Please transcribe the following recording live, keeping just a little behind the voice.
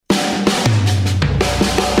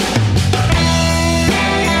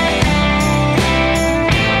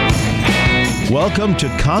Welcome to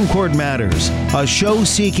Concord Matters, a show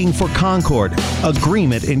seeking for concord,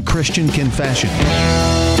 agreement in Christian confession.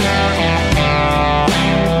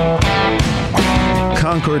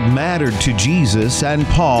 Concord mattered to Jesus and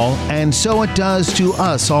Paul, and so it does to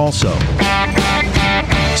us also.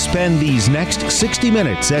 Spend these next 60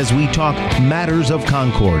 minutes as we talk matters of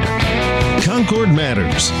Concord. Concord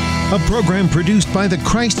Matters, a program produced by the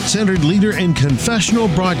Christ-centered leader in confessional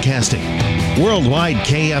broadcasting. Worldwide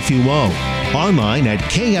KFUO. Online at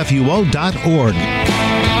kfuo.org.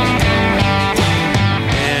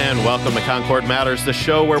 And welcome to Concord Matters, the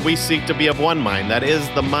show where we seek to be of one mind, that is,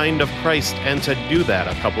 the mind of Christ. And to do that,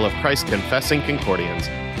 a couple of Christ-confessing Concordians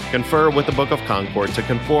confer with the Book of Concord to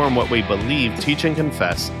conform what we believe, teach, and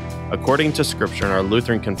confess according to Scripture in our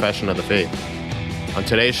Lutheran Confession of the Faith. On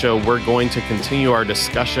today's show, we're going to continue our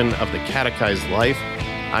discussion of the catechized life.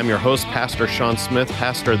 I'm your host, Pastor Sean Smith,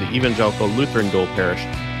 pastor of the Evangelical Lutheran Dual Parish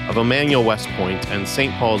of Emmanuel West Point and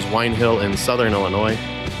St. Paul's Wine Hill in Southern Illinois.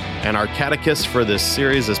 And our catechist for this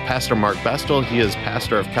series is Pastor Mark Bestel. He is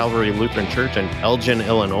pastor of Calvary Lutheran Church in Elgin,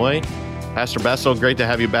 Illinois. Pastor Bestel, great to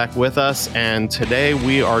have you back with us. And today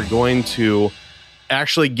we are going to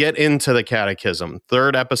actually get into the catechism.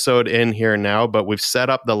 Third episode in here now, but we've set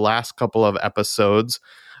up the last couple of episodes.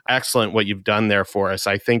 Excellent what you've done there for us.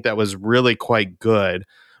 I think that was really quite good,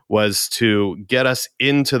 was to get us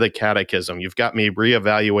into the catechism. You've got me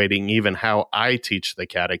reevaluating even how I teach the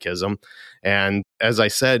catechism. And as I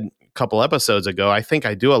said a couple episodes ago, I think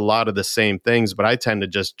I do a lot of the same things, but I tend to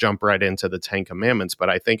just jump right into the Ten Commandments. But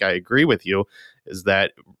I think I agree with you, is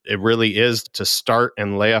that it really is to start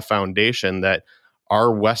and lay a foundation that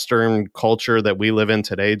our Western culture that we live in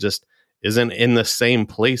today just isn't in the same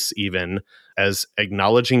place even as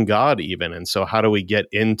acknowledging God even. And so how do we get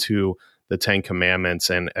into the Ten Commandments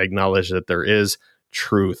and acknowledge that there is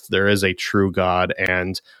truth, there is a true God?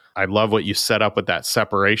 And I love what you set up with that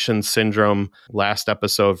separation syndrome last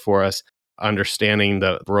episode for us, understanding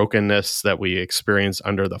the brokenness that we experience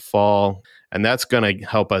under the fall. And that's going to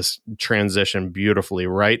help us transition beautifully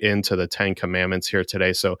right into the Ten Commandments here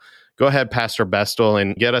today. So go ahead, Pastor Bestel,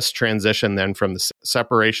 and get us transition then from the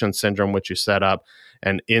separation syndrome, which you set up,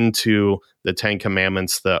 and into the Ten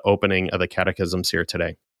Commandments, the opening of the catechisms here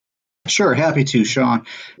today. Sure, happy to, Sean.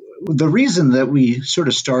 The reason that we sort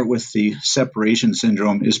of start with the separation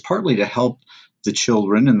syndrome is partly to help the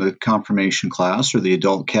children in the confirmation class or the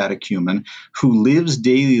adult catechumen who lives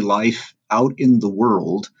daily life out in the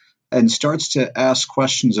world and starts to ask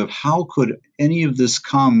questions of how could any of this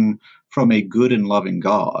come from a good and loving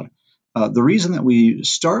God. The reason that we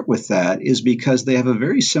start with that is because they have a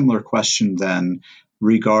very similar question then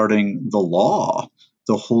regarding the law,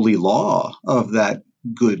 the holy law of that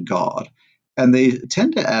good God. And they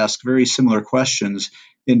tend to ask very similar questions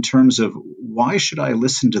in terms of, why should I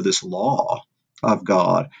listen to this law of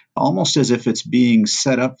God? Almost as if it's being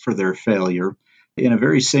set up for their failure, in a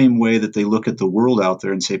very same way that they look at the world out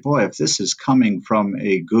there and say, boy, if this is coming from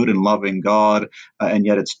a good and loving God, and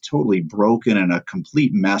yet it's totally broken and a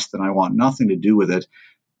complete mess, then I want nothing to do with it.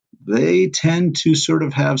 They tend to sort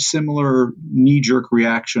of have similar knee-jerk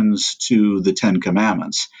reactions to the Ten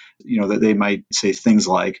Commandments. You know, that they might say things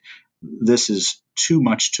like, this is too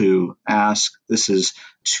much to ask. This is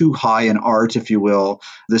too high in art, if you will.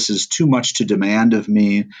 This is too much to demand of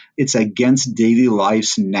me. It's against daily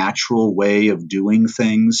life's natural way of doing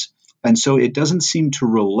things. And so it doesn't seem to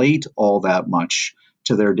relate all that much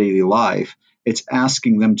to their daily life. It's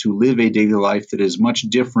asking them to live a daily life that is much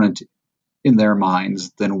different in their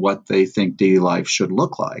minds than what they think daily life should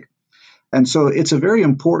look like. And so it's a very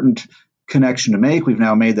important connection to make. We've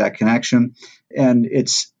now made that connection, and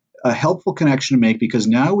it's a helpful connection to make because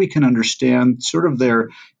now we can understand sort of their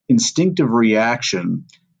instinctive reaction,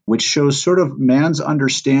 which shows sort of man's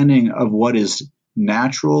understanding of what is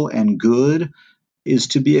natural and good is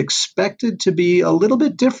to be expected to be a little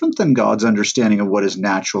bit different than God's understanding of what is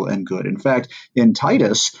natural and good. In fact, in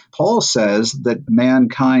Titus, Paul says that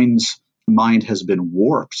mankind's mind has been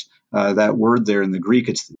warped. That word there in the Greek,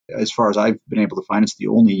 it's, as far as I've been able to find, it's the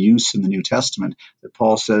only use in the New Testament that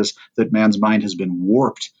Paul says that man's mind has been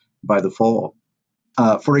warped by the fall.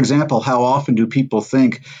 For example, how often do people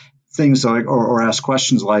think things like, or ask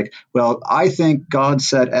questions like, well, I think God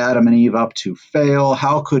set Adam and Eve up to fail.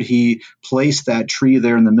 How could he place that tree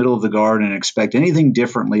there in the middle of the garden and expect anything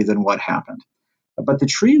differently than what happened? But the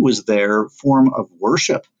tree was their form of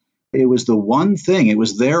worship. It was the one thing, it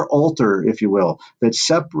was their altar, if you will, that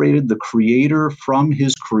separated the Creator from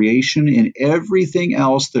his creation. In everything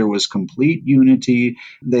else, there was complete unity.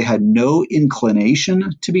 They had no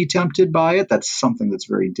inclination to be tempted by it. That's something that's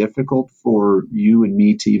very difficult for you and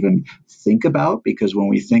me to even think about, because when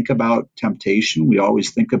we think about temptation, we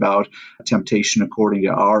always think about temptation according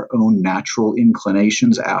to our own natural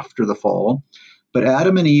inclinations after the fall. But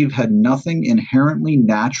Adam and Eve had nothing inherently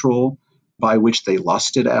natural by which they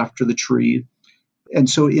lusted after the tree. And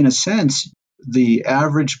so, in a sense, the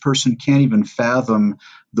average person can't even fathom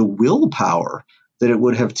the willpower that it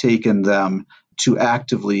would have taken them to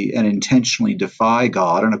actively and intentionally defy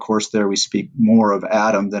God. And of course, there we speak more of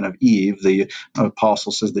Adam than of Eve. The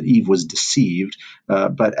apostle says that Eve was deceived,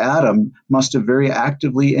 but Adam must have very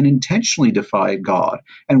actively and intentionally defied God.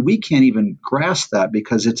 And we can't even grasp that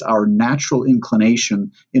because it's our natural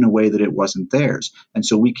inclination in a way that it wasn't theirs. And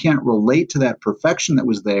so we can't relate to that perfection that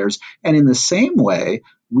was theirs. And in the same way,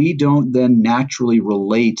 we don't then naturally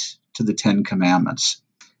relate to the Ten Commandments.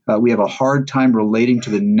 We have a hard time relating to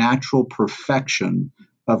the natural perfection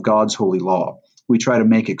of God's holy law. We try to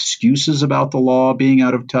make excuses about the law being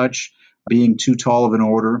out of touch, being too tall of an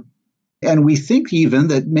order. And we think even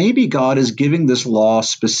that maybe God is giving this law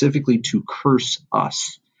specifically to curse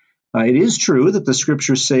us. It is true that the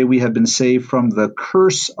scriptures say we have been saved from the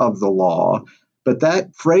curse of the law, but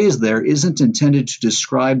that phrase there isn't intended to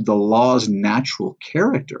describe the law's natural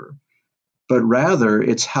character, but rather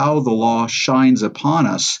it's how the law shines upon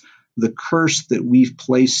us, the curse that we've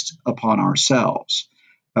placed upon ourselves.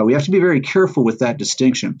 We have to be very careful with that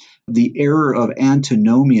distinction. The error of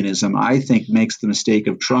antinomianism, I think, makes the mistake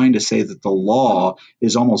of trying to say that the law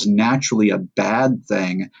is almost naturally a bad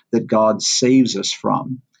thing that God saves us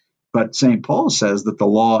from. But St. Paul says that the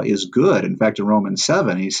law is good. In fact, in Romans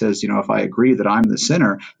 7, he says, if I agree that I'm the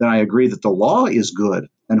sinner, then I agree that the law is good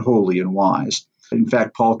and holy and wise. In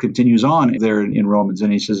fact, Paul continues on there in Romans,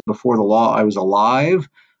 and he says, before the law, I was alive.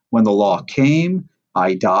 When the law came,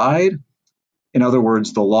 I died. In other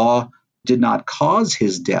words, the law did not cause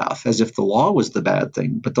his death, as if the law was the bad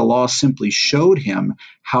thing, but the law simply showed him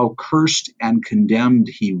how cursed and condemned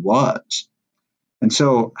he was. And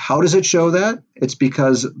so how does it show that? It's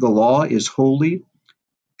because the law is holy,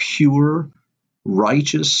 pure,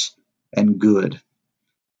 righteous, and good.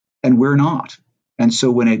 And we're not. And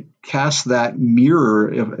so when it casts that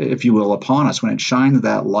mirror, if you will, upon us, when it shines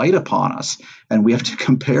that light upon us, and we have to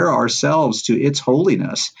compare ourselves to its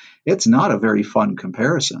holiness, it's not a very fun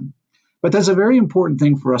comparison. But that's a very important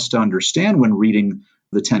thing for us to understand when reading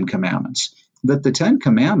the Ten Commandments, that the Ten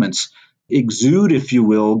Commandments exude, if you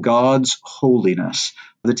will, God's holiness.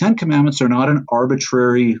 The Ten Commandments are not an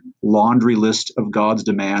arbitrary laundry list of God's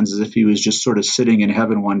demands, as if he was just sort of sitting in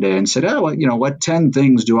heaven one day and said, what 10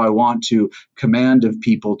 things do I want to command of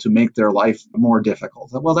people to make their life more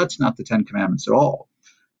difficult? Well, that's not the Ten Commandments at all.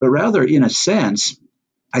 But rather, in a sense,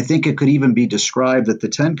 I think it could even be described that the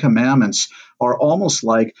Ten Commandments are almost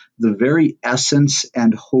like the very essence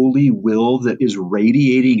and holy will that is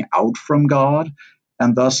radiating out from God,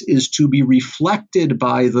 and thus is to be reflected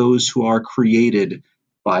by those who are created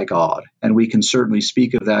by God. And we can certainly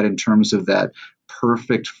speak of that in terms of that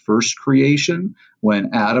perfect first creation,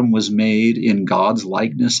 when Adam was made in God's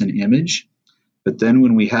likeness and image. But then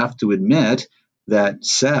when we have to admit that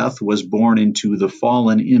Seth was born into the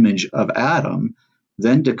fallen image of Adam,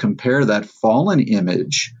 then to compare that fallen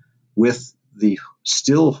image with the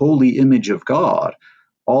still holy image of God,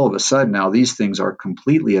 all of a sudden now these things are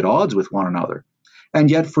completely at odds with one another. And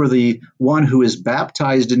yet for the one who is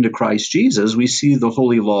baptized into Christ Jesus, we see the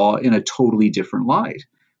holy law in a totally different light,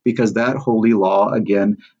 because that holy law,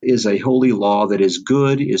 again, is a holy law that is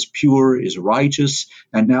good, is pure, is righteous.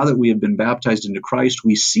 And now that we have been baptized into Christ,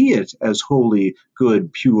 we see it as holy,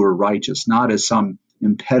 good, pure, righteous, not as some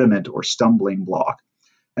impediment or stumbling block.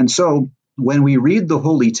 And so when we read the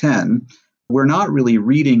Holy Ten, we're not really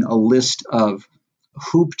reading a list of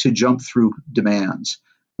hoop to jump through demands.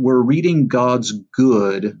 We're reading God's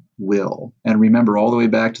good will. And remember all the way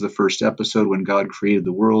back to the first episode when God created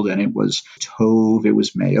the world, and it was Tov, it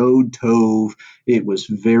was Meod Tov, it was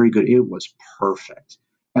very good, it was perfect.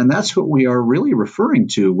 And that's what we are really referring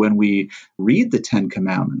to when we read the Ten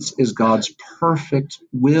Commandments, is God's perfect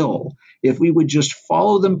will. If we would just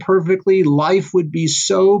follow them perfectly, life would be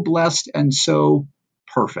so blessed and so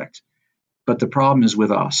perfect. But the problem is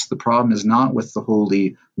with us. The problem is not with the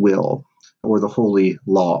holy will or the holy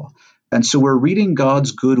law. And so we're reading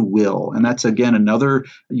God's good will. And that's, again, another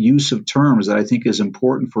use of terms that I think is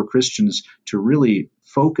important for Christians to really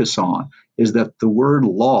focus on, is that the word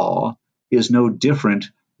law is no different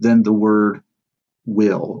than the word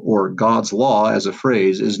will, or God's law as a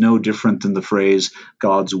phrase is no different than the phrase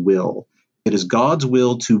God's will. It is God's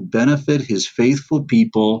will to benefit his faithful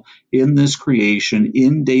people in this creation,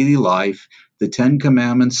 in daily life. The Ten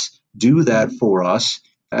Commandments do that for us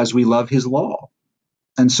as we love his law.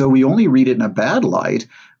 And so we only read it in a bad light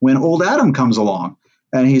when old Adam comes along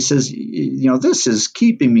and he says, this is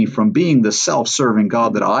keeping me from being the self-serving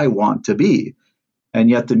God that I want to be. And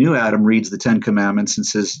yet the new Adam reads the Ten Commandments and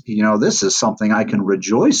says, this is something I can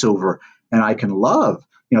rejoice over and I can love.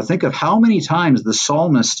 Think of how many times the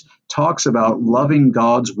psalmist talks about loving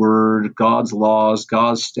God's word, God's laws,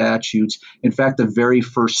 God's statutes. In fact, the very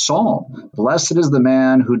first psalm, blessed is the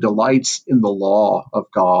man who delights in the law of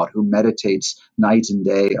God, who meditates night and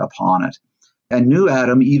day upon it. And new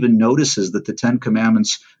Adam even notices that the Ten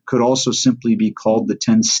Commandments could also simply be called the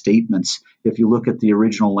 10 statements. If you look at the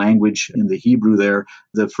original language in the Hebrew there,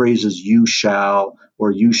 the phrases you shall or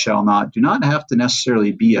you shall not do not have to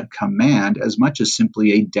necessarily be a command as much as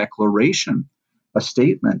simply a declaration, a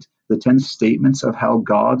statement, the 10 statements of how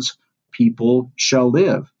God's people shall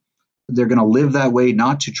live. They're going to live that way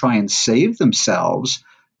not to try and save themselves,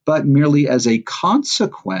 but merely as a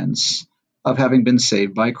consequence of having been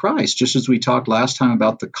saved by Christ. Just as we talked last time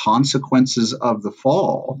about the consequences of the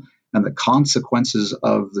fall and the consequences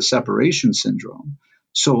of the separation syndrome,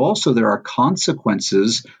 so also there are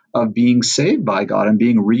consequences of being saved by God and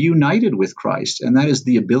being reunited with Christ, and that is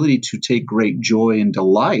the ability to take great joy and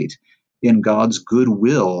delight in God's good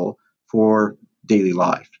will for daily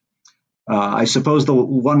life. I suppose the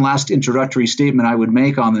one last introductory statement I would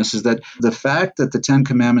make on this is that the fact that the Ten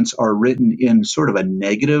Commandments are written in sort of a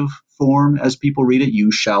negative form as people read it,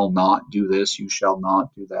 you shall not do this, you shall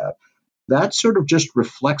not do that, that sort of just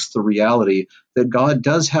reflects the reality that God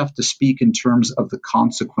does have to speak in terms of the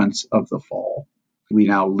consequence of the fall. We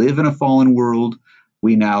now live in a fallen world.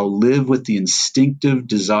 We now live with the instinctive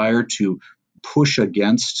desire to push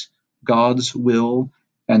against God's will.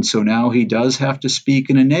 And so now he does have to speak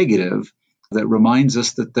in a negative that reminds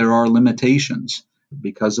us that there are limitations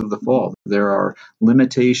because of the fall. There are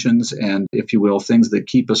limitations and, if you will, things that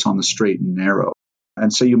keep us on the straight and narrow.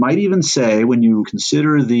 And so you might even say, when you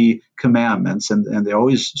consider the commandments, and they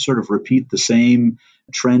always sort of repeat the same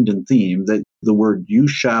trend and theme, that the word you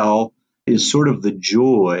shall is sort of the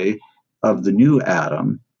joy of the new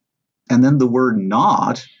Adam. And then the word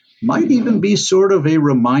not might even be sort of a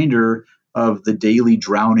reminder of the daily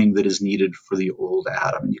drowning that is needed for the old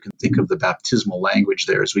Adam. And you can think of the baptismal language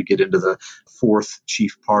there as we get into the fourth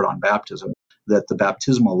chief part on baptism, that the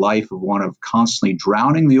baptismal life of one of constantly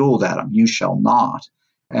drowning the old Adam, you shall not,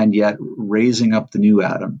 and yet raising up the new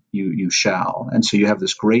Adam, you shall. And so you have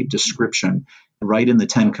this great description right in the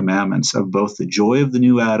Ten Commandments of both the joy of the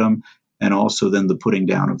new Adam and also then the putting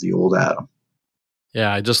down of the old Adam.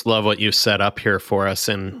 Yeah, I just love what you set up here for us,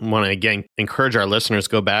 and want to again encourage our listeners,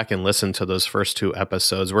 go back and listen to those first 2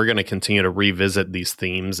 episodes. We're going to continue to revisit these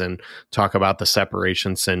themes and talk about the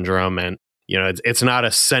separation syndrome. And it's not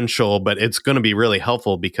essential, but it's going to be really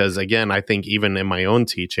helpful because, again, I think even in my own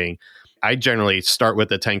teaching, I generally start with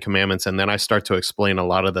the 10 Commandments and then I start to explain a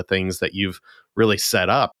lot of the things that you've really set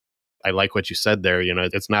up. I like what you said there.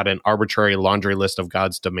 It's not an arbitrary laundry list of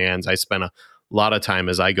God's demands. I spent a lot of time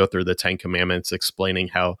as I go through the 10 Commandments explaining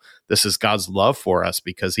how this is God's love for us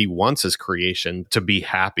because he wants his creation to be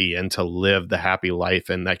happy and to live the happy life.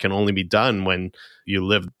 And that can only be done when you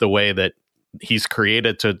live the way that he's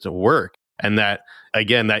created to work. And that,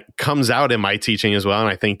 again, that comes out in my teaching as well, and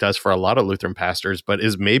I think does for a lot of Lutheran pastors, but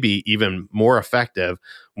is maybe even more effective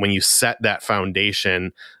when you set that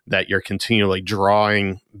foundation that you're continually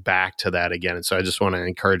drawing back to that again. And so I just want to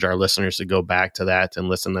encourage our listeners to go back to that and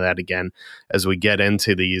listen to that again as we get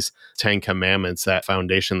into these 10 Commandments. That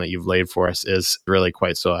foundation that you've laid for us is really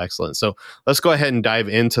quite so excellent. So let's go ahead and dive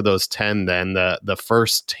into those 10 then. The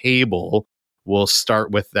first table, we'll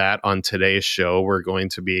start with that on today's show. We're going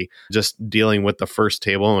to be just dealing with the first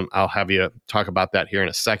table, and I'll have you talk about that here in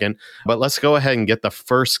a second. But let's go ahead and get the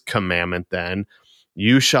first commandment then.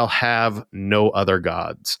 You shall have no other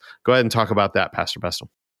gods. Go ahead and talk about that, Pastor Bestel.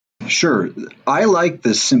 Sure. I like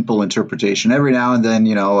this simple interpretation. Every now and then,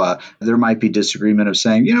 there might be disagreement of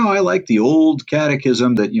saying, I like the old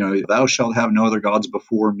catechism that, thou shalt have no other gods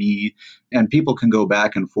before me. And people can go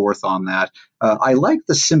back and forth on that. I like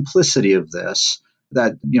the simplicity of this,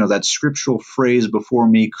 that, that scriptural phrase before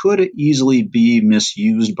me could easily be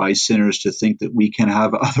misused by sinners to think that we can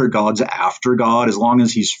have other gods after God. As long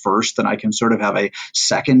as he's first, then I can sort of have a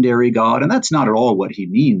secondary God. And that's not at all what he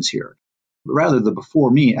means here. Rather, the before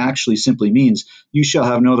me actually simply means you shall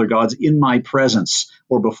have no other gods in my presence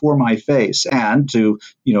or before my face. And to,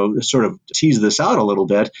 sort of tease this out a little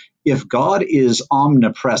bit, if God is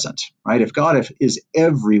omnipresent, right? If God is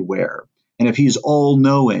everywhere, and if he's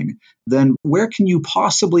all-knowing, then where can you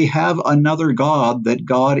possibly have another God that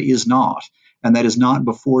God is not, and that is not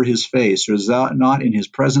before his face, or is not in his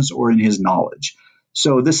presence or in his knowledge?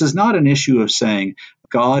 So this is not an issue of saying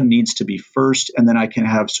God needs to be first, and then I can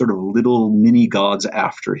have sort of little mini gods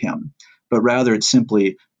after him. But rather it's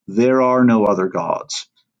simply, there are no other gods.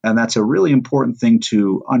 And that's a really important thing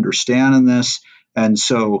to understand in this. And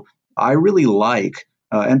so I really like,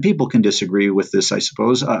 and people can disagree with this, I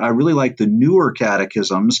suppose, I really like the newer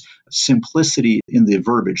catechisms, simplicity in the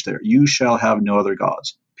verbiage there. You shall have no other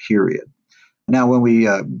gods, period. Now, when we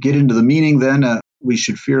get into the meaning, then we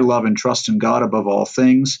should fear, love, and trust in God above all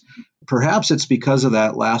things. Perhaps it's because of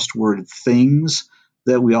that last word, things,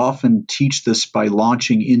 that we often teach this by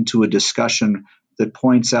launching into a discussion that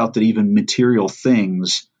points out that even material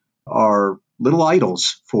things are little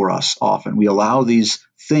idols for us often. We allow these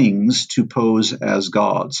things to pose as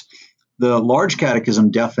gods. The Large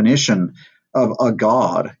Catechism definition of a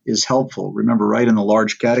god is helpful. Remember, right in the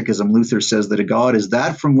Large Catechism, Luther says that a god is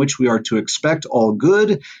that from which we are to expect all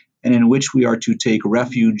good and in which we are to take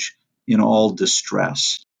refuge in all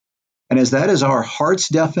distress. And as that is our heart's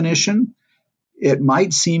definition, it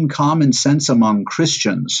might seem common sense among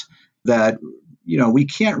Christians that we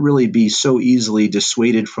can't really be so easily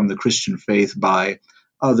dissuaded from the Christian faith by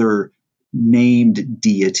other named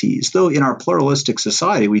deities. Though in our pluralistic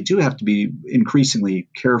society, we do have to be increasingly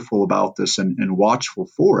careful about this and watchful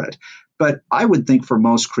for it. But I would think for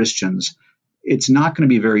most Christians, it's not going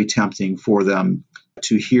to be very tempting for them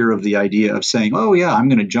to hear of the idea of saying, oh yeah, I'm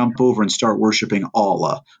going to jump over and start worshiping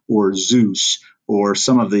Allah or Zeus or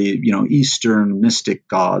some of the Eastern mystic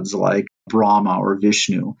gods like Brahma or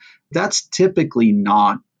Vishnu. That's typically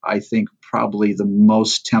not, I think, probably the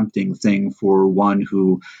most tempting thing for one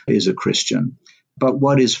who is a Christian. But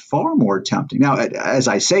what is far more tempting, now, as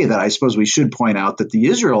I say that, I suppose we should point out that the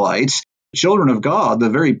Israelites, children of God, the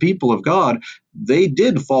very people of God, they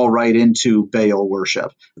did fall right into Baal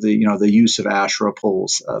worship, the use of Asherah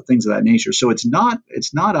poles, things of that nature. So it's not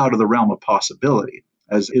out of the realm of possibility,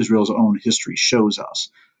 as Israel's own history shows us.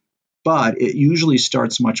 But it usually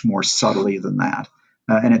starts much more subtly than that.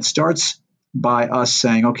 And it starts by us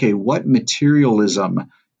saying, okay, what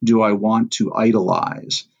materialism do I want to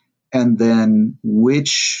idolize? And then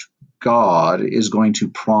which God is going to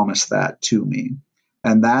promise that to me?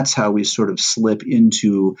 And that's how we sort of slip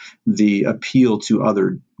into the appeal to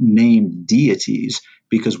other named deities,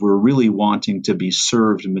 because we're really wanting to be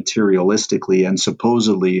served materialistically, and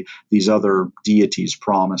supposedly these other deities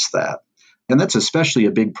promise that. And that's especially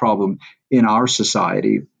a big problem in our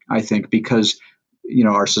society, I think, because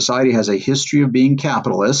our society has a history of being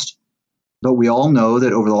capitalist, but we all know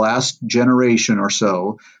that over the last generation or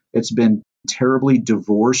so, it's been terribly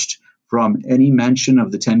divorced from any mention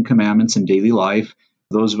of the Ten Commandments in daily life.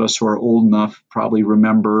 Those of us who are old enough probably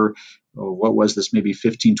remember, what was this, maybe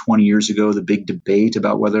 15, 20 years ago, the big debate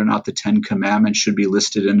about whether or not the Ten Commandments should be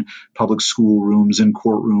listed in public school rooms and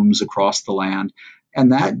courtrooms across the land.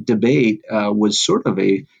 And that debate was sort of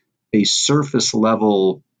a surface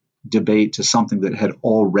level debate to something that had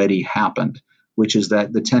already happened, which is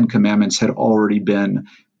that the Ten Commandments had already been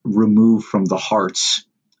removed from the hearts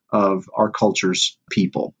of our culture's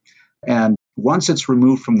people. And once it's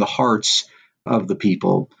removed from the hearts of the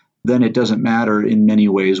people, then it doesn't matter in many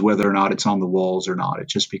ways whether or not it's on the walls or not. It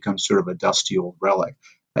just becomes sort of a dusty old relic.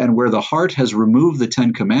 And where the heart has removed the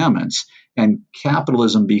Ten Commandments and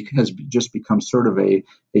capitalism has just become sort of a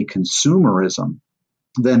consumerism,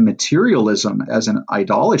 then materialism as an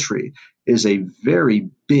idolatry is a very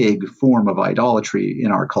big form of idolatry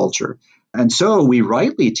in our culture. And so we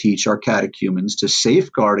rightly teach our catechumens to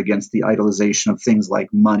safeguard against the idolization of things like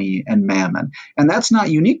money and mammon. And that's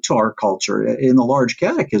not unique to our culture. In the Large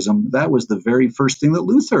Catechism, that was the very first thing that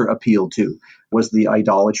Luther appealed to, was the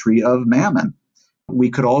idolatry of mammon.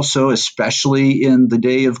 We could also, especially in the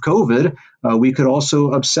day of COVID, we could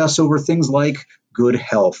also obsess over things like good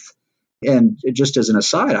health. And just as an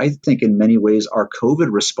aside, I think in many ways our COVID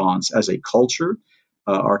response as a culture,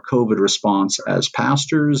 our COVID response as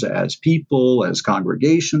pastors, as people, as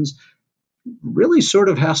congregations, really sort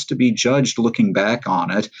of has to be judged looking back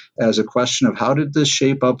on it as a question of how did this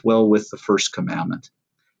shape up well with the first commandment?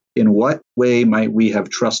 In what way might we have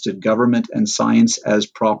trusted government and science as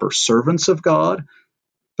proper servants of God,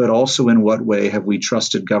 but also in what way have we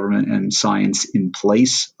trusted government and science in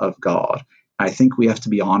place of God? I think we have to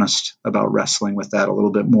be honest about wrestling with that a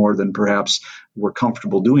little bit more than perhaps we're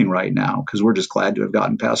comfortable doing right now, because we're just glad to have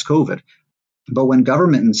gotten past COVID. But when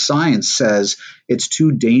government and science says it's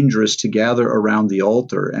too dangerous to gather around the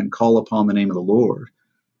altar and call upon the name of the Lord,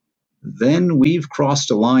 then we've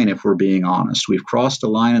crossed a line, if we're being honest. We've crossed a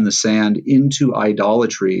line in the sand into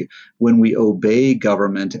idolatry when we obey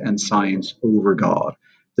government and science over God.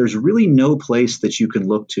 There's really no place that you can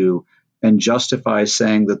look to and justify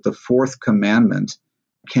saying that the fourth commandment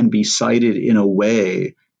can be cited in a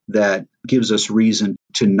way that gives us reason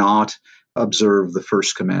to not observe the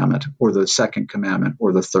first commandment or the second commandment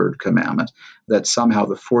or the third commandment, that somehow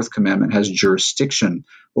the fourth commandment has jurisdiction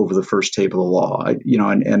over the first table of the law.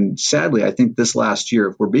 And sadly, I think this last year,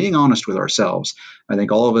 if we're being honest with ourselves, I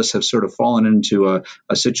think all of us have sort of fallen into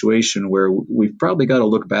a situation where we've probably got to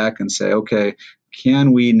look back and say, okay,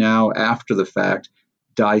 can we now, after the fact,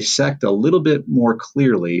 dissect a little bit more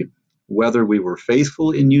clearly whether we were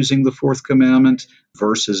faithful in using the fourth commandment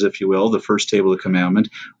versus, if you will, the first table of the commandment,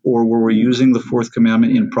 or were we using the fourth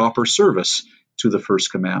commandment in proper service to the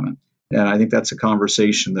first commandment? And I think that's a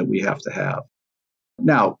conversation that we have to have.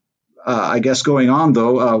 Now, I guess going on,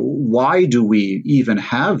 though, why do we even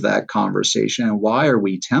have that conversation, and why are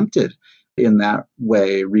we tempted in that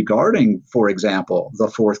way regarding, for example, the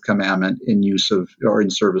fourth commandment in use of or in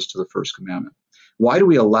service to the first commandment? Why do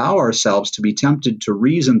we allow ourselves to be tempted to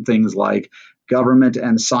reason things like government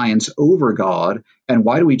and science over God? And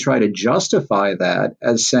why do we try to justify that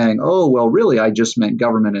as saying, oh, well, really, I just meant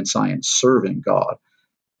government and science serving God?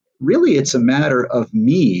 Really, it's a matter of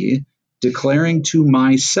me declaring to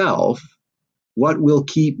myself what will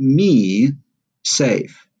keep me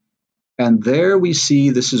safe. And there we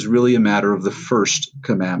see this is really a matter of the first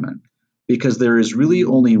commandment, because there is really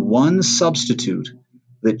only one substitute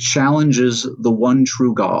that challenges the one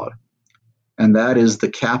true God, and that is the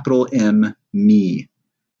capital M, me.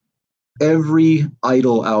 Every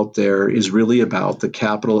idol out there is really about the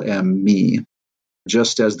capital M, me,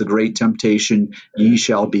 just as the great temptation, ye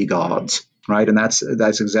shall be gods, right? And that's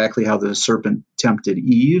exactly how the serpent tempted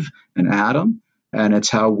Eve and Adam, and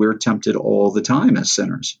it's how we're tempted all the time as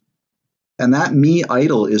sinners. And that me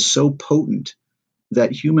idol is so potent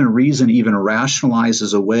that human reason even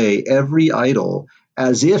rationalizes away every idol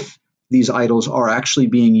as if these idols are actually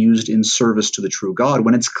being used in service to the true God,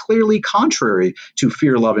 when it's clearly contrary to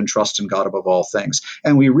fear, love, and trust in God above all things.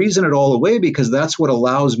 And we reason it all away because that's what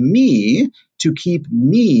allows me to keep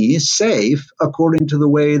me safe according to the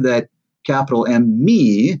way that capital M,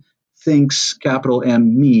 me, thinks capital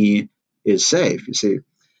M, me is safe, you see.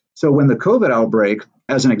 So when the COVID outbreak,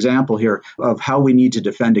 as an example here of how we need to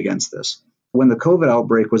defend against this, when the COVID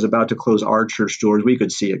outbreak was about to close our church doors, we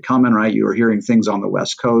could see it coming, right? You were hearing things on the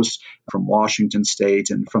West Coast from Washington State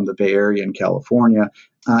and from the Bay Area and California.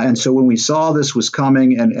 And so when we saw this was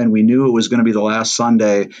coming and we knew it was going to be the last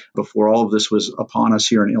Sunday before all of this was upon us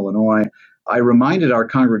here in Illinois, I reminded our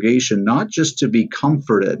congregation not just to be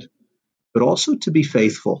comforted, but also to be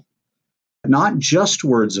faithful. Not just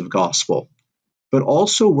words of gospel, but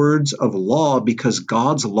also words of law, because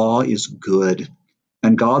God's law is good.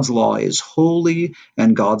 And God's law is holy,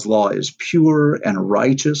 and God's law is pure and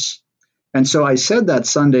righteous. And so I said that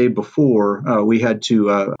Sunday before we had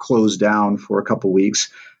to close down for a couple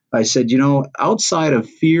weeks, I said, outside of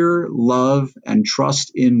fear, love, and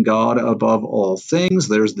trust in God above all things,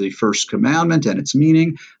 there's the first commandment and its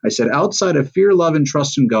meaning. I said, outside of fear, love, and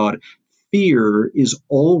trust in God, fear is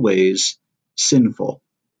always sinful.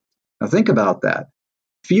 Now think about that.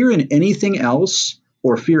 Fear in anything else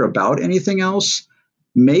or fear about anything else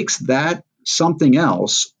makes that something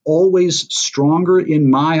else always stronger in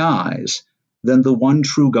my eyes than the one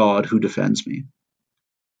true God who defends me.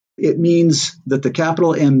 It means that the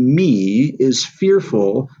capital M, me, is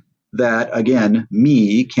fearful that, again,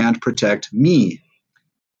 me can't protect me.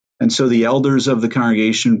 And so the elders of the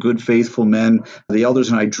congregation, good, faithful men, the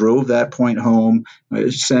elders and I drove that point home,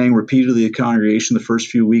 saying repeatedly to the congregation the first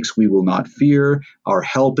few weeks, we will not fear. Our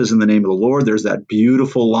help is in the name of the Lord. There's that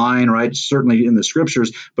beautiful line, right? Certainly in the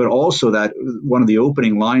scriptures, but also that one of the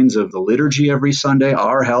opening lines of the liturgy every Sunday,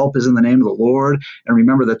 our help is in the name of the Lord. And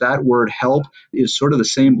remember that word help is sort of the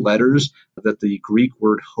same letters that the Greek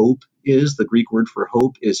word hope is. The Greek word for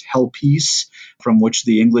hope is helpis, from which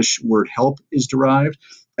the English word help is derived.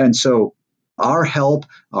 And so our help,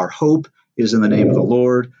 our hope is in the name of the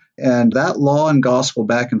Lord. And that law and gospel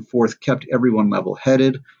back and forth kept everyone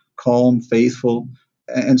level-headed, calm, faithful.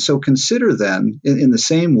 And so consider then, in the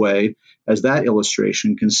same way as that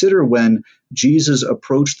illustration, consider when Jesus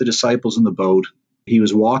approached the disciples in the boat. He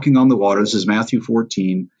was walking on the water. This is Matthew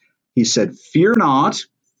 14. He said, fear not,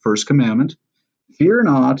 first commandment, fear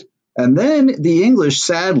not. And then the English,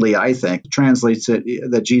 sadly, I think, translates it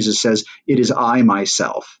that Jesus says, it is I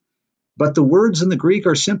myself. But the words in the Greek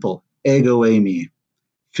are simple, ego eimi,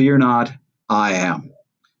 fear not, I am.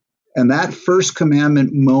 And that first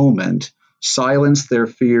commandment moment silence their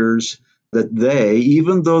fears, that they,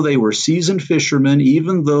 even though they were seasoned fishermen,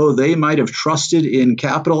 even though they might have trusted in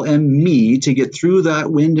capital M me to get through that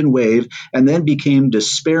wind and wave, and then became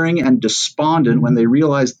despairing and despondent when they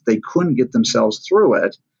realized that they couldn't get themselves through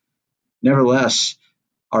it, nevertheless,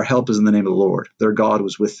 our help is in the name of the Lord. Their God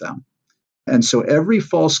was with them. And so every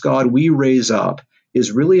false god we raise up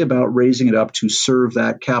is really about raising it up to serve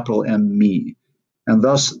that capital M me. And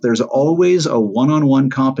thus, there's always a one-on-one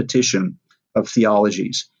competition of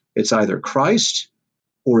theologies. It's either Christ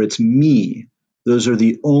or it's me. Those are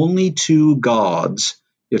the only two gods,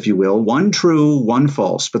 if you will, one true, one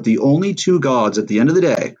false, but the only two gods at the end of the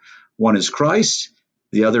day. One is Christ,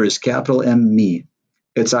 the other is capital M me.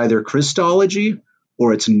 It's either Christology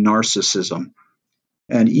or it's narcissism.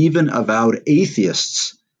 And even avowed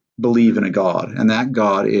atheists believe in a God, and that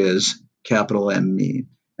God is capital M me.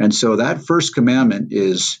 And so that first commandment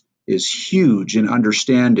is huge in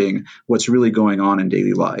understanding what's really going on in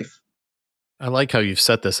daily life. I like how you've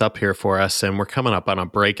set this up here for us, and we're coming up on a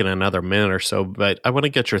break in another minute or so, but I want to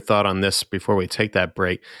get your thought on this before we take that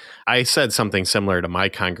break. I said something similar to my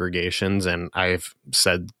congregations, and I've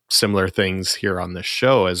said similar things here on the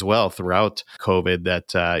show as well throughout COVID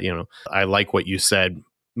that, I like what you said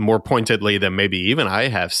more pointedly than maybe even I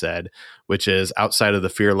have said, which is outside of the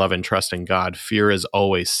fear, love, and trust in God, fear is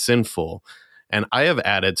always sinful. And I have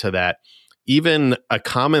added to that, even a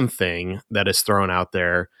common thing that is thrown out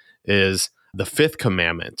there is the fifth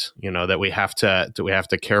commandment, that we have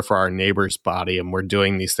to care for our neighbor's body, and we're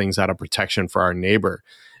doing these things out of protection for our neighbor.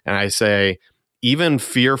 And I say, even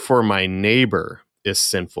fear for my neighbor is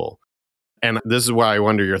sinful. And this is why I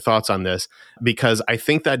wonder your thoughts on this, because I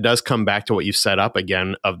think that does come back to what you set up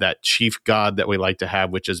again of that chief God that we like to have,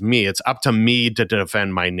 which is me. It's up to me to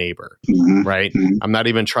defend my neighbor, right? I'm not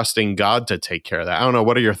even trusting God to take care of that. I don't know.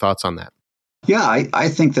 What are your thoughts on that? Yeah, I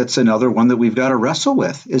think that's another one that we've got to wrestle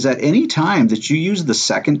with, is at any time that you use the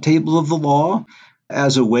second table of the law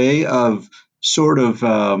as a way of sort of,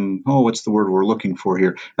 what's the word we're looking for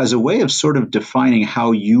here? As a way of sort of defining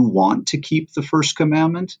how you want to keep the first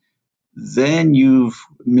commandment, then you've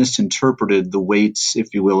misinterpreted the weights,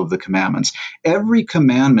 if you will, of the commandments. Every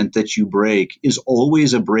commandment that you break is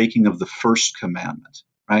always a breaking of the first commandment,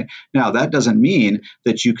 right? Now, that doesn't mean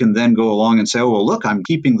that you can then go along and say, oh, well, look, I'm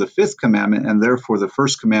keeping the fifth commandment, and therefore the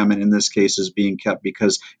first commandment in this case is being kept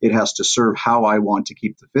because it has to serve how I want to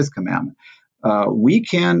keep the fifth commandment. We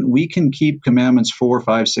can keep commandments 4,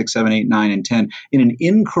 5, 6, 7, 8, 9, and 10 in an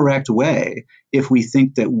incorrect way if we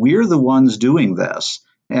think that we're the ones doing this,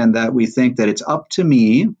 and that we think that it's up to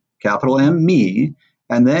me, capital M, me,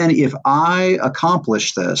 and then if I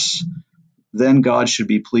accomplish this, then God should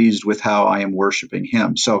be pleased with how I am worshiping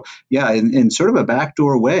him. So yeah, in sort of a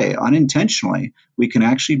backdoor way, unintentionally, we can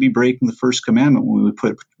actually be breaking the first commandment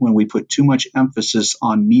when we put too much emphasis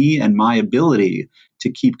on me and my ability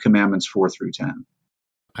to keep commandments 4 through 10.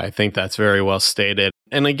 I think that's very well stated.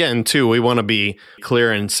 And again, too, we want to be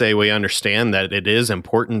clear and say we understand that it is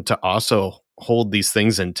important to also hold these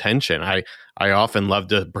things in tension. I often love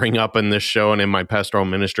to bring up in this show and in my pastoral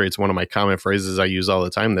ministry, it's one of my common phrases I use all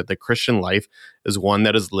the time, that the Christian life is one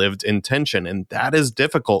that is lived in tension. And that is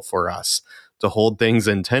difficult for us to hold things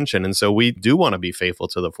in tension. And so we do want to be faithful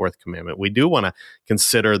to the fourth commandment. We do want to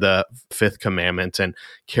consider the fifth commandment and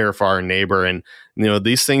care for our neighbor. And,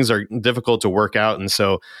 these things are difficult to work out. And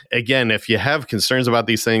so again, if you have concerns about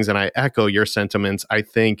these things, and I echo your sentiments, I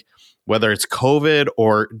think whether it's COVID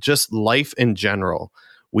or just life in general,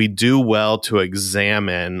 we do well to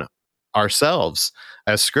examine ourselves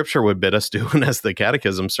as Scripture would bid us do, and as the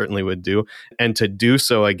Catechism certainly would do, and to do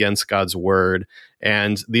so against God's Word.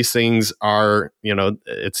 And these things are,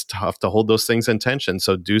 it's tough to hold those things in tension.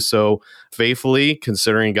 So do so faithfully,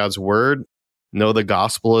 considering God's Word. Know the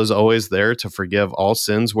gospel is always there to forgive all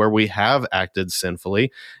sins where we have acted sinfully,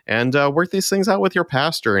 and work these things out with your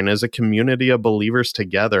pastor and as a community of believers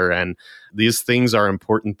together. And these things are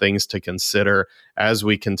important things to consider as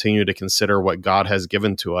we continue to consider what God has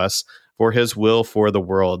given to us for his will for the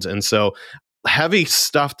world. And so heavy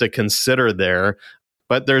stuff to consider there,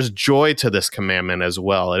 but there's joy to this commandment as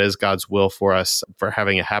well. It is God's will for us for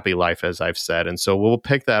having a happy life, as I've said. And so we'll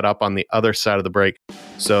pick that up on the other side of the break.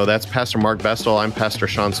 So that's Pastor Mark Bestel. I'm Pastor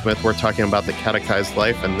Sean Smith. We're talking about the catechized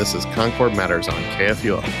life, and this is Concord Matters on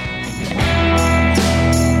KFUO.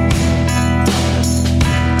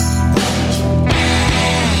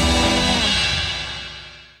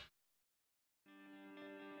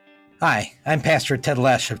 Hi, I'm Pastor Ted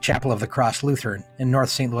Lesh of Chapel of the Cross Lutheran in North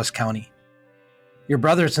St. Louis County. Your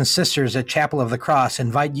brothers and sisters at Chapel of the Cross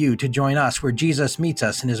invite you to join us where Jesus meets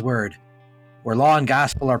us in his word, where law and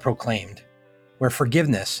gospel are proclaimed, where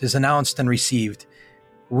forgiveness is announced and received.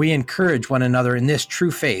 We encourage one another in this true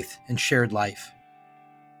faith and shared life.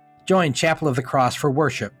 Join Chapel of the Cross for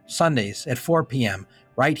worship Sundays at 4 p.m.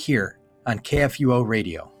 right here on KFUO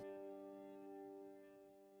Radio.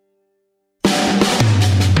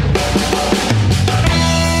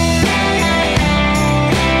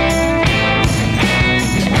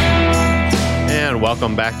 And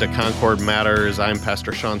welcome back to Concord Matters. I'm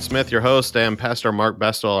Pastor Sean Smith, your host, and Pastor Mark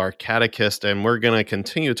Bestel, our catechist, and we're going to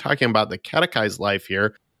continue talking about the catechized life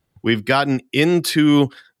here. We've gotten into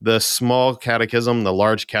the small catechism, the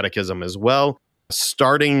large catechism as well,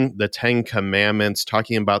 starting the 10 Commandments,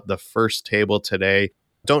 talking about the first table today.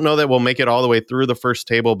 Don't know that we'll make it all the way through the first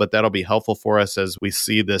table, but that'll be helpful for us as we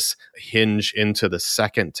see this hinge into the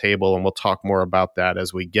second table, and we'll talk more about that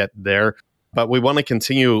as we get there. But we want to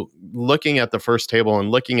continue looking at the first table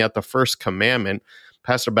and looking at the first commandment.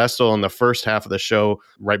 Pastor Bestel, in the first half of the show,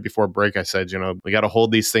 right before break, I said, we got to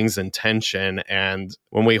hold these things in tension. And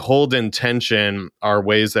when we hold in tension are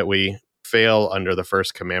ways that we fail under the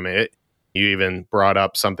first commandment. You even brought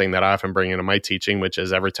up something that I often bring into my teaching, which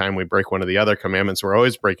is every time we break one of the other commandments, we're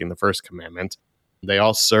always breaking the first commandment. They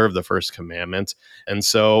all serve the first commandment. And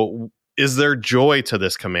so is there joy to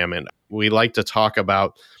this commandment? We like to talk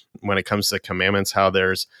about, when it comes to commandments, how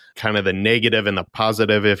there's kind of the negative and the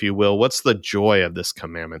positive, if you will. What's the joy of this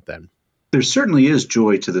commandment then? There certainly is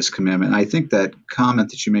joy to this commandment. I think that comment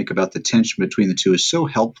that you make about the tension between the two is so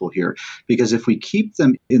helpful here, because if we keep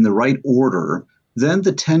them in the right order, then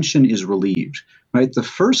the tension is relieved, right? The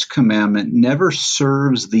first commandment never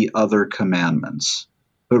serves the other commandments,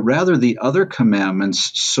 but rather the other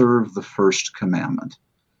commandments serve the first commandment.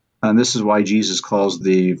 And this is why Jesus calls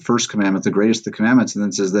the first commandment the greatest of the commandments, and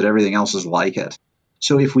then says that everything else is like it.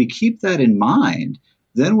 So if we keep that in mind,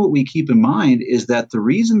 then what we keep in mind is that the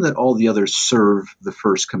reason that all the others serve the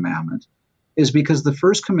first commandment is because the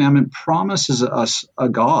first commandment promises us a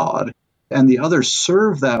God, and the others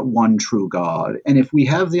serve that one true God. And if we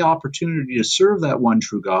have the opportunity to serve that one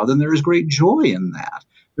true God, then there is great joy in that.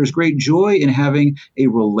 There's great joy in having a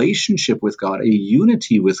relationship with God, a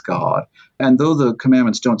unity with God. And though the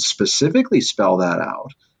commandments don't specifically spell that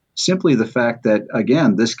out, simply the fact that,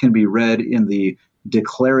 again, this can be read in the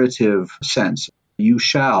declarative sense. You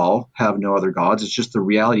shall have no other gods. It's just the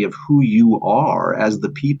reality of who you are as the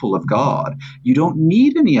people of God. You don't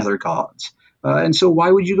need any other gods. And so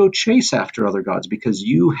why would you go chase after other gods? Because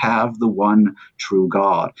you have the one true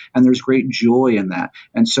God. And there's great joy in that.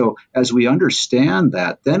 And so as we understand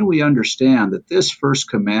that, then we understand that this first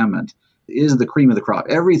commandment is the cream of the crop.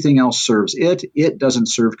 Everything else serves it. It doesn't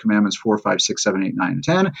serve commandments 4, 5, 6, 7, 8, 9, and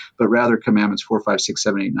 10, but rather commandments 4, 5, 6,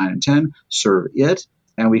 7, 8, 9, and 10 serve it.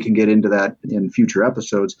 And we can get into that in future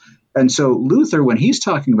episodes. And so Luther, when he's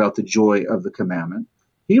talking about the joy of the commandment,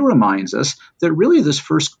 he reminds us that really this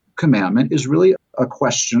first commandment is really a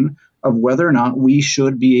question of whether or not we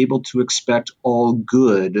should be able to expect all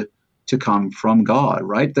good to come from God,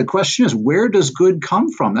 right? The question is, where does good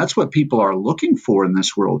come from? That's what people are looking for in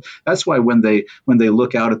this world. That's why when they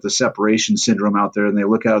look out at the separation syndrome out there and they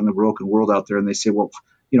look out in the broken world out there and they say, well,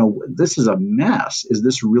 this is a mess. Is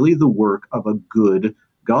this really the work of a good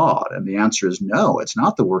God? And the answer is no, it's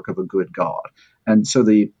not the work of a good God. And so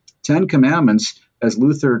the 10 Commandments, as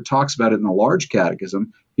Luther talks about it in the Large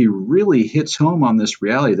Catechism, he really hits home on this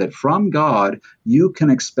reality that from God, you can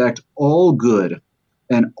expect all good,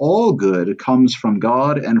 and all good comes from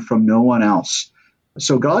God and from no one else.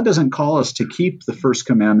 So God doesn't call us to keep the first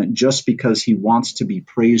commandment just because he wants to be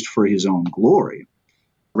praised for his own glory.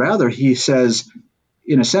 Rather, he says,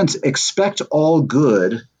 in a sense, expect all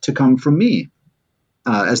good to come from me.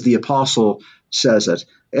 As the apostle says it,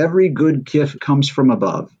 every good gift comes from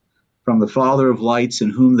above, from the Father of lights, in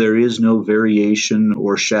whom there is no variation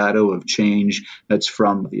or shadow of change. That's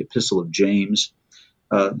from the Epistle of James.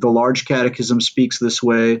 The Large Catechism speaks this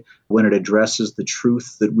way when it addresses the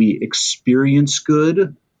truth that we experience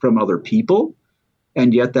good from other people,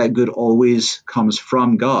 and yet that good always comes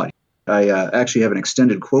from God. I actually have an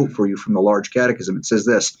extended quote for you from the Large Catechism. It says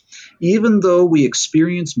this: even though we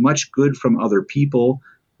experience much good from other people,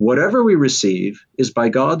 whatever we receive is by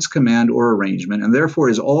God's command or arrangement, and therefore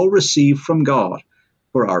is all received from God.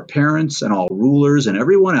 For our parents and all rulers and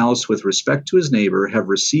everyone else with respect to his neighbor have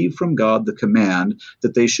received from God the command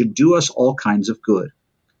that they should do us all kinds of good.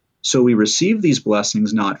 So we receive these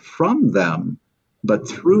blessings not from them, but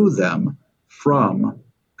through them from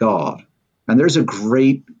God. And there's a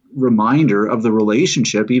great reminder of the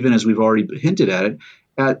relationship, even as we've already hinted at it,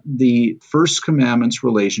 at the first commandment's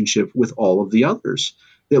relationship with all of the others,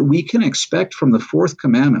 that we can expect from the fourth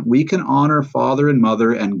commandment. We can honor father and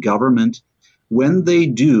mother and government when they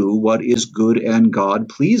do what is good and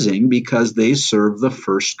God-pleasing because they serve the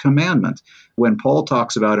first commandment. When Paul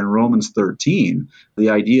talks about in Romans 13,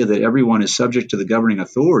 the idea that everyone is subject to the governing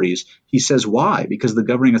authorities, he says why? Because the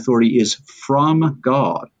governing authority is from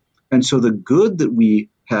God. And so the good that we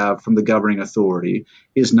have from the governing authority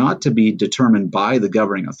is not to be determined by the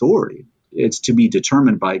governing authority. It's to be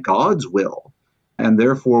determined by God's will. And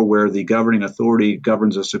therefore, where the governing authority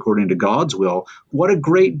governs us according to God's will, what a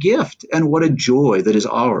great gift and what a joy that is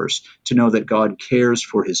ours to know that God cares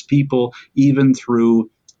for his people, even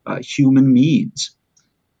through human means.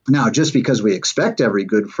 Now, just because we expect every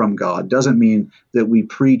good from God doesn't mean that we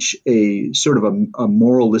preach a sort of a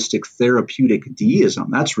moralistic therapeutic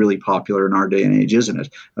deism. That's really popular in our day and age, isn't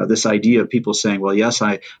it? This idea of people saying, well, yes,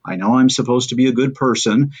 I know I'm supposed to be a good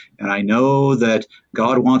person, and I know that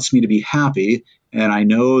God wants me to be happy, and I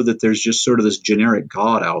know that there's just sort of this generic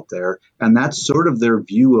God out there. And that's sort of their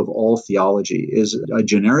view of all theology, is a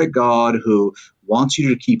generic God who wants you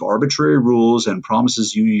to keep arbitrary rules and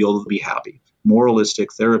promises you'll be happy.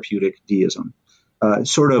 Moralistic, therapeutic deism.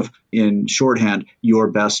 Sort of in shorthand,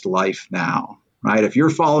 your best life now, right? If you're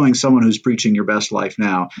following someone who's preaching your best life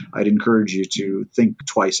now, I'd encourage you to think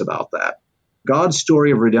twice about that. God's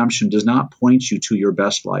story of redemption does not point you to your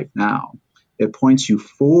best life now. It points you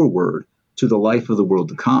forward to the life of the world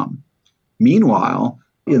to come. Meanwhile,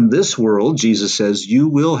 in this world, Jesus says, you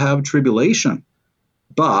will have tribulation.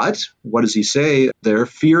 But what does he say there?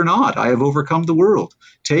 Fear not, I have overcome the world.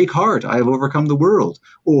 Take heart, I have overcome the world.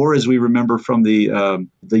 Or as we remember from the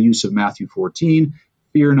use of Matthew 14,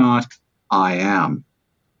 fear not, I am.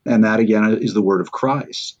 And that again is the word of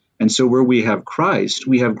Christ. And so where we have Christ,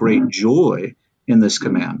 we have great joy in this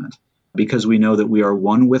commandment because we know that we are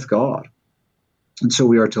one with God. And so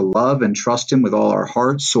we are to love and trust him with all our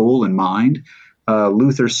heart, soul, and mind.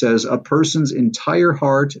 Luther says, a person's entire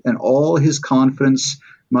heart and all his confidence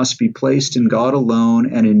must be placed in God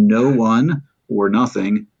alone and in no one or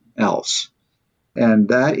nothing else. And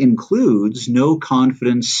that includes no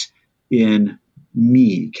confidence in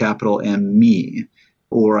me, capital M, me.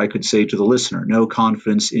 Or I could say to the listener, no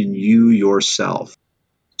confidence in you yourself.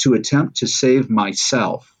 To attempt to save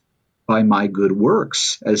myself by my good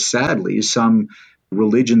works, as sadly some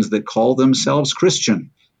religions that call themselves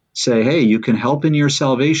Christian say, hey, you can help in your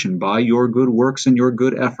salvation by your good works and your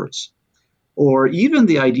good efforts. Or even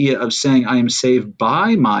the idea of saying, I am saved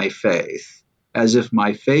by my faith, as if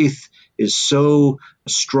my faith is so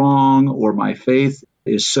strong or my faith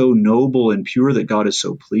is so noble and pure that God is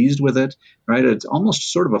so pleased with it, right? It's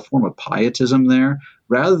almost sort of a form of pietism there,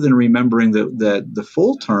 rather than remembering that the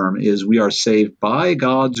full term is we are saved by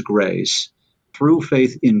God's grace through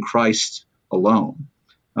faith in Christ alone.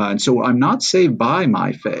 And so I'm not saved by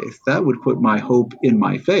my faith. That would put my hope in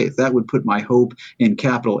my faith. That would put my hope in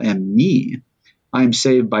capital M, me. I'm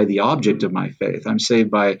saved by the object of my faith. I'm saved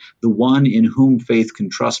by the one in whom faith can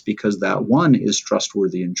trust because that one is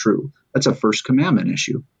trustworthy and true. That's a first commandment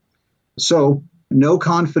issue. So no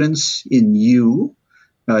confidence in you,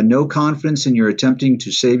 no confidence in your attempting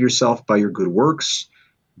to save yourself by your good works,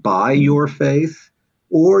 by your faith,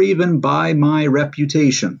 or even by my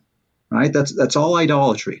reputation. Right? That's all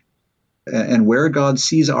idolatry. And where God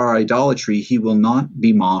sees our idolatry, he will not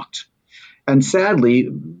be mocked. And sadly,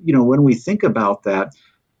 when we think about that,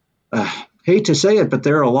 hate to say it, but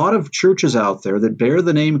there are a lot of churches out there that bear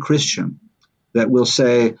the name Christian that will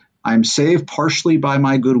say, I'm saved partially by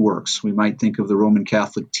my good works. We might think of the Roman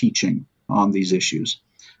Catholic teaching on these issues.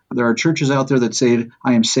 There are churches out there that say,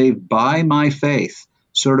 I am saved by my faith.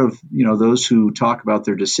 Sort of, those who talk about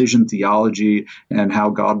their decision theology and how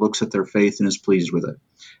God looks at their faith and is pleased with it.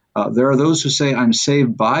 There are those who say, I'm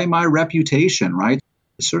saved by my reputation, right?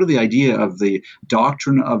 It's sort of the idea of the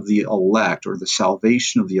doctrine of the elect or the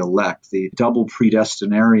salvation of the elect, the double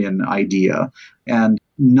predestinarian idea. And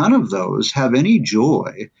none of those have any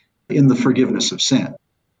joy in the forgiveness of sin.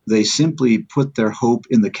 They simply put their hope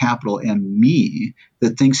in the capital M, me,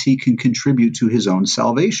 that thinks he can contribute to his own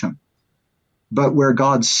salvation. But where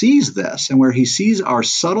God sees this and where he sees our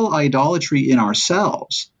subtle idolatry in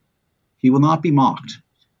ourselves, he will not be mocked.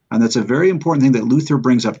 And that's a very important thing that Luther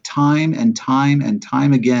brings up time and time and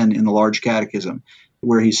time again in the Large Catechism,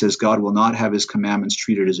 where he says God will not have his commandments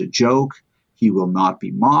treated as a joke. He will not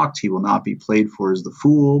be mocked. He will not be played for as the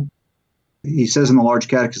fool. He says in the Large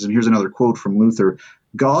Catechism, here's another quote from Luther,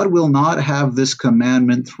 God will not have this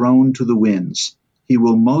commandment thrown to the winds. He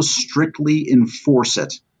will most strictly enforce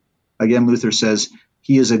it. Again, Luther says,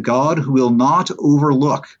 he is a God who will not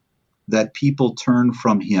overlook that people turn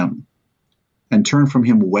from him. And turn from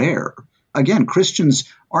him where? Again, Christians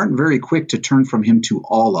aren't very quick to turn from him to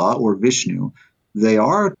Allah or Vishnu. They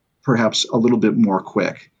are perhaps a little bit more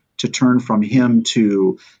quick, to turn from him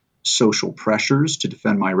to social pressures to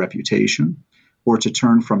defend my reputation, or to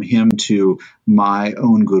turn from him to my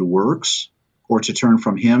own good works, or to turn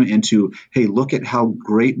from him into, hey, look at how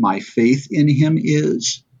great my faith in him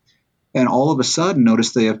is. And all of a sudden,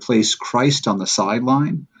 notice they have placed Christ on the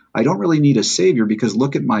sideline. I don't really need a savior because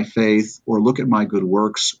look at my faith, or look at my good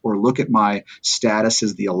works, or look at my status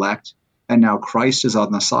as the elect. And now Christ is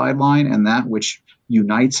on the sideline, and that which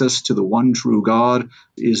unites us to the one true God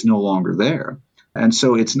is no longer there. And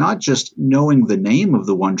so it's not just knowing the name of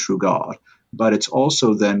the one true God, but it's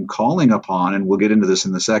also then calling upon, and we'll get into this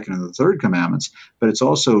in the second and the third commandments, but it's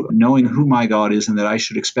also knowing who my God is and that I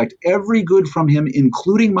should expect every good from him,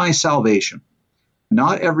 including my salvation.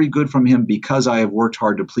 Not every good from him because I have worked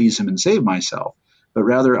hard to please him and save myself, but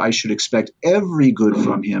rather I should expect every good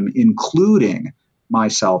from him, including my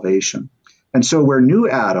salvation. And so where New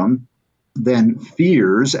Adam then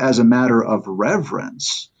fears as a matter of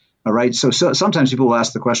reverence, all right, so sometimes people will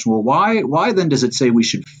ask the question, well, why then does it say we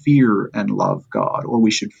should fear and love God? Or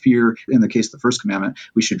we should fear, in the case of the first commandment,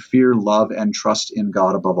 we should fear, love, and trust in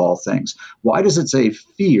God above all things. Why does it say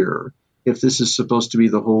fear if this is supposed to be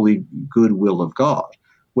the holy good will of God?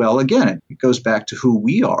 Well, again, it goes back to who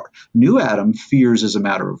we are. New Adam fears as a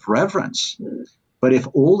matter of reverence. But if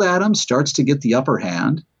old Adam starts to get the upper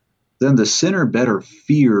hand, then the sinner better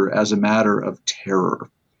fear as a matter of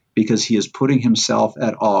terror, because he is putting himself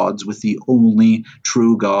at odds with the only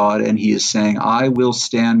true God, and he is saying, I will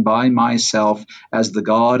stand by myself as the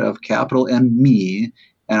God of capital M me,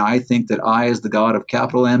 and I think that I, as the God of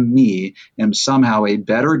capital M me, am somehow a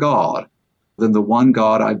better God than the one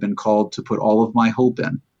God I've been called to put all of my hope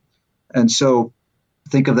in. And so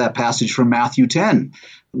think of that passage from Matthew 10,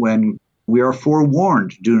 when we are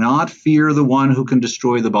forewarned, do not fear the one who can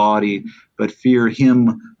destroy the body, but fear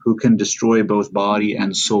him who can destroy both body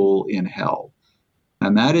and soul in hell.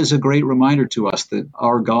 And that is a great reminder to us that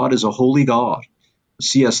our God is a holy God.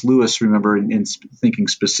 C.S. Lewis, remember, in thinking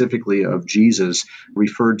specifically of Jesus,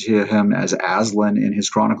 referred to him as Aslan in his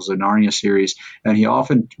Chronicles of Narnia series, and he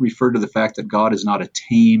often referred to the fact that God is not a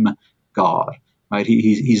tame God. Right?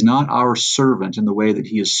 He's not our servant in the way that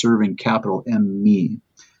he is serving capital M me.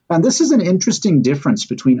 And this is an interesting difference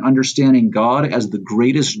between understanding God as the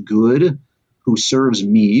greatest good who serves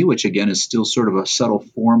me, which again is still sort of a subtle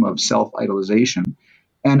form of self-idolization,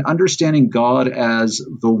 and understanding God as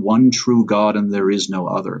the one true God and there is no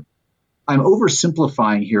other. I'm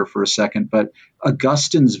oversimplifying here for a second, but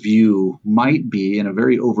Augustine's view might be, in a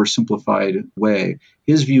very oversimplified way,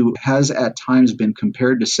 his view has at times been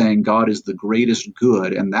compared to saying God is the greatest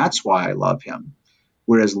good, and that's why I love him.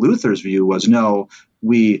 Whereas Luther's view was, no,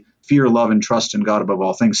 we fear, love, and trust in God above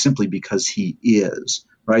all things simply because he is,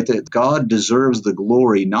 right? That God deserves the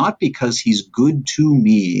glory, not because he's good to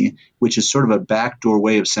me, which is sort of a backdoor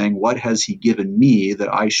way of saying, what has he given me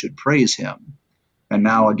that I should praise him? And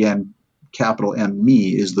now again, capital M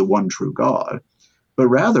me is the one true God. But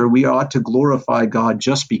rather, we ought to glorify God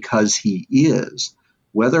just because he is.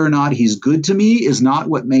 Whether or not he's good to me is not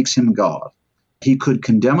what makes him God. He could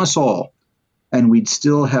condemn us all, and we'd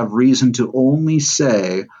still have reason to only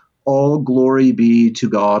say, all glory be to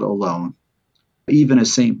God alone. Even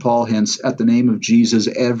as St. Paul hints, at the name of Jesus,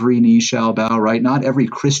 every knee shall bow, right? Not every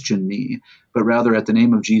Christian knee, but rather at the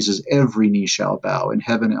name of Jesus, every knee shall bow in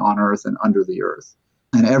heaven, on earth, and under the earth.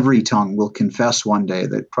 And every tongue will confess one day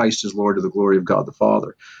that Christ is Lord to the glory of God the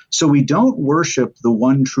Father. So we don't worship the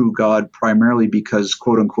one true God primarily because,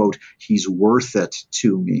 quote unquote, he's worth it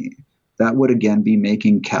to me. That would again be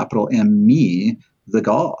making capital M me the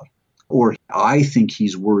God. Or I think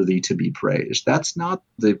he's worthy to be praised. That's not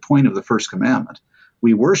the point of the first commandment.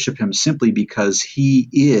 We worship him simply because he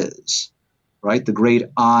is, right? The great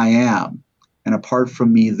I am. And apart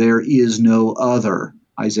from me, there is no other,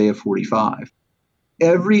 Isaiah 45.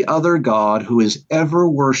 Every other God who is ever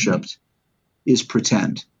worshipped is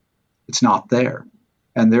pretend. It's not there.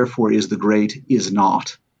 And therefore is the great is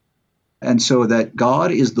not. And so that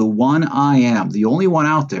God is the one I am, the only one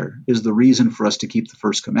out there, is the reason for us to keep the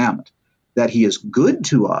first commandment. That he is good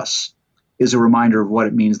to us is a reminder of what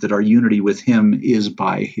it means that our unity with him is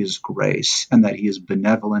by his grace, and that he is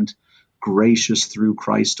benevolent, gracious through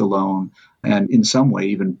Christ alone, and in some way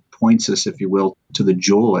even points us, if you will, to the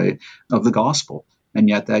joy of the gospel. And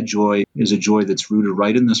yet that joy is a joy that's rooted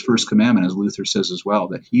right in this first commandment, as Luther says as well,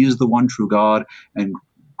 that he is the one true God, and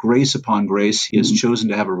grace upon grace, he has chosen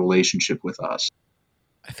to have a relationship with us.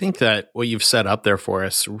 I think that what you've set up there for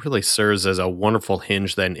us really serves as a wonderful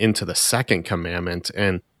hinge then into the second commandment.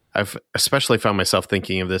 And I've especially found myself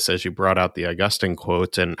thinking of this as you brought out the Augustine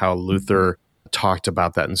quote and how Luther talked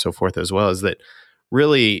about that and so forth as well, is that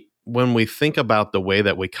really when we think about the way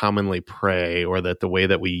that we commonly pray, or that the way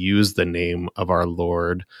that we use the name of our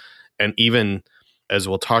Lord, and even as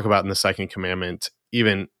we'll talk about in the second commandment,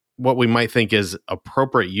 even what we might think is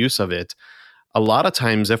appropriate use of it, a lot of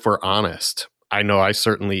times, if we're honest, I know I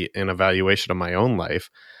certainly, in evaluation of my own life,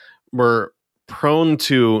 we're prone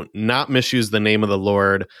to not misuse the name of the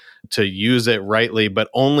Lord, to use it rightly, but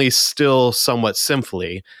only still somewhat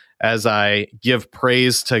sinfully, as I give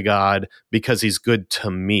praise to God because he's good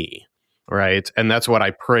to me, right? And that's what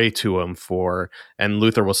I pray to him for. And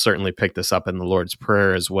Luther will certainly pick this up in the Lord's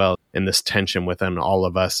Prayer as well, in this tension within all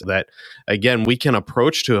of us, that, again, we can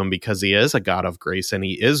approach to him because he is a God of grace and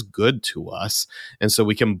he is good to us. And so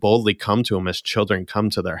we can boldly come to him as children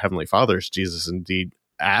come to their heavenly fathers. Jesus indeed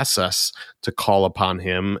asks us to call upon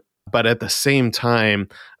him. But at the same time,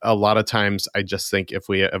 a lot of times I just think if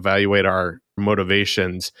we evaluate our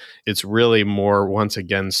motivations, it's really more, once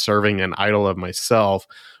again, serving an idol of myself,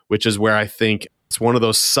 which is where I think it's one of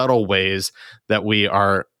those subtle ways that we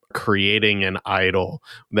are creating an idol,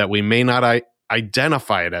 that we may not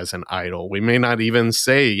identify it as an idol. We may not even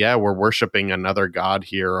say, yeah, we're worshiping another God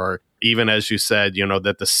here. Or even, as you said,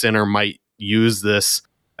 that the sinner might use this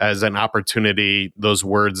as an opportunity, those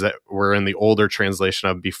words that were in the older translation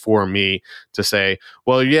of before me, to say,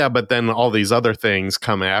 well, yeah, but then all these other things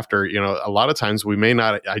come after. A lot of times we may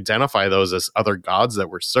not identify those as other gods that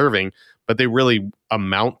we're serving, but they really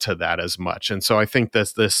amount to that as much. And so I think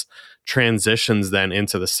this transitions then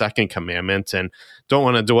into the second commandment, and don't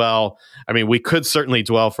want to dwell. I mean, we could certainly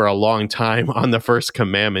dwell for a long time on the first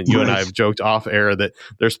commandment. You and I have joked off air that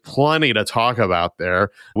there's plenty to talk about there.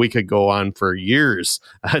 We could go on for years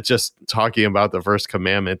just talking about the first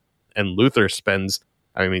commandment. And Luther spends,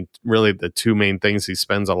 really the two main things he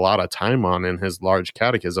spends a lot of time on in his large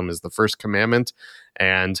catechism is the first commandment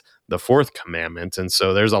and the fourth commandment. And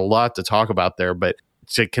so there's a lot to talk about there, but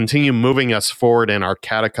to continue moving us forward in our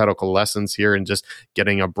catechetical lessons here and just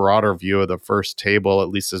getting a broader view of the first table, at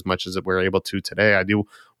least as much as we're able to today, I do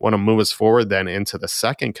want to move us forward then into the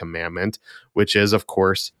second commandment, which is, of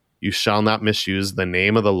course, you shall not misuse the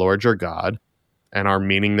name of the Lord your God. And our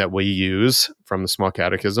meaning that we use from the Small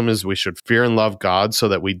Catechism is we should fear and love God so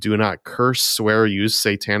that we do not curse, swear, use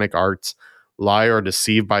satanic arts, lie, or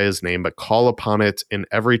deceive by his name, but call upon it in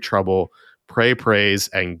every trouble, pray, praise,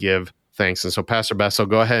 and give thanks. And so, Pastor Bessel,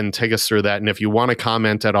 go ahead and take us through that. And if you want to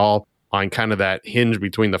comment at all on kind of that hinge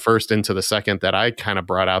between the first into the second that I kind of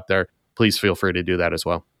brought out there, please feel free to do that as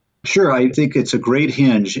well. Sure, I think it's a great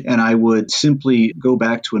hinge, and I would simply go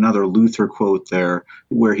back to another Luther quote there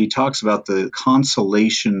where he talks about the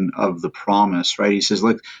consolation of the promise, right? He says,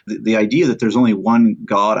 look, the idea that there's only one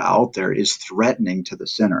God out there is threatening to the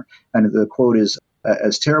sinner. And the quote is,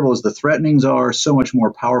 as terrible as the threatenings are, so much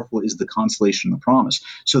more powerful is the consolation of the promise.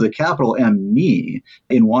 So the capital M, me,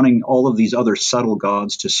 in wanting all of these other subtle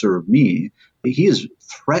gods to serve me, he is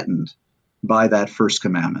threatened by that first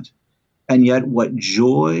commandment. And yet what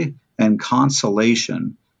joy and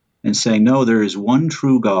consolation in saying, no, there is one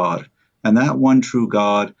true God, and that one true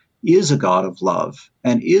God is a God of love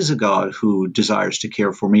and is a God who desires to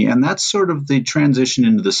care for me. And that's sort of the transition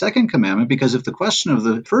into the second commandment, because if the question of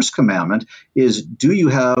the first commandment is, do you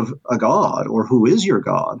have a God, or who is your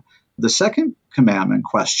God? The second commandment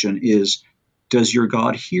question is, does your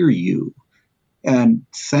God hear you? And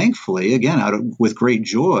thankfully, again, with great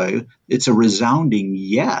joy, it's a resounding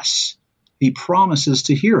yes. He promises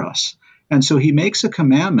to hear us. And so he makes a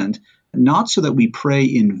commandment, not so that we pray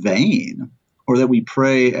in vain or that we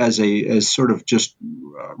pray as sort of just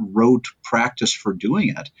rote practice for doing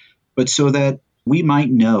it, but so that we might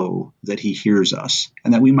know that he hears us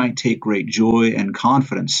and that we might take great joy and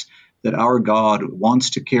confidence that our God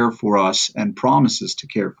wants to care for us and promises to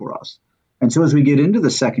care for us. And so as we get into the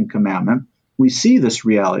second commandment, we see this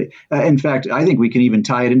reality. In fact, I think we can even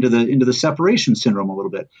tie it into the separation syndrome a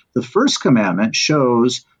little bit. The first commandment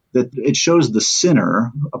shows the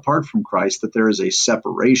sinner, apart from Christ, that there is a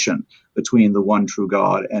separation between the one true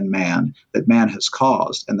God and man that man has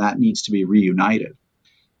caused, and that needs to be reunited.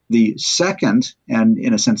 The second, and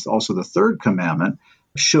in a sense also the third commandment,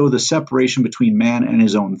 show the separation between man and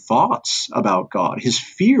his own thoughts about God, his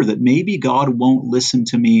fear that maybe God won't listen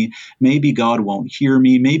to me, maybe God won't hear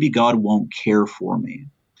me, maybe God won't care for me.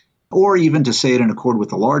 Or even to say it in accord with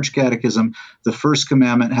the large catechism, the first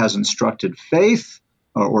commandment has instructed faith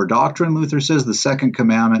or doctrine, Luther says. The second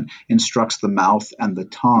commandment instructs the mouth and the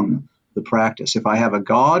tongue, the practice. If I have a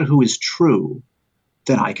God who is true,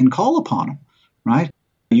 then I can call upon him, right?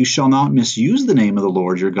 You shall not misuse the name of the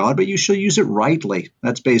Lord your God, but you shall use it rightly.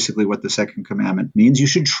 That's basically what the second commandment means. You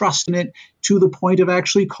should trust in it to the point of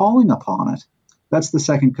actually calling upon it. That's the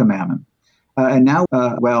second commandment. And now,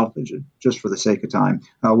 just for the sake of time,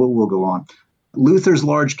 we'll go on. Luther's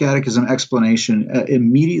Large Catechism explanation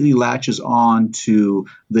immediately latches on to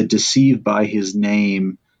the "deceived by his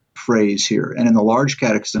name" phrase here. And in the Large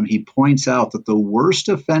Catechism, he points out that the worst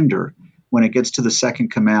offender when it gets to the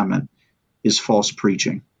second commandment is false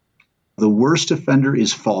preaching. The worst offender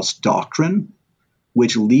is false doctrine,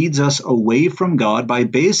 which leads us away from God by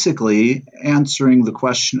basically answering the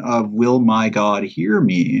question of, will my God hear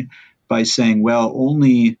me? By saying, well,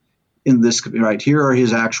 only in this, right, here are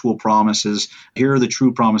his actual promises. Here are the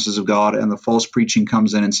true promises of God. And the false preaching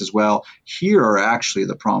comes in and says, well, here are actually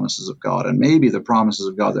the promises of God. And maybe the promises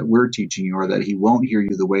of God that we're teaching you are that he won't hear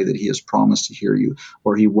you the way that he has promised to hear you,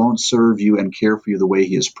 or he won't serve you and care for you the way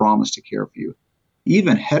he has promised to care for you.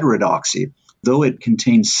 Even heterodoxy, though it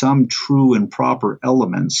contains some true and proper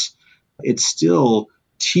elements, it still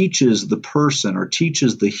teaches the person or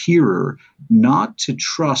teaches the hearer not to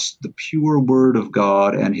trust the pure word of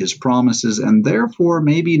God and his promises, and therefore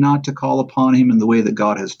maybe not to call upon him in the way that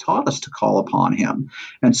God has taught us to call upon him.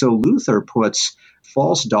 And so Luther puts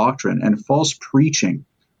false doctrine and false preaching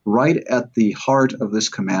right at the heart of this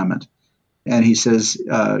commandment. And he says,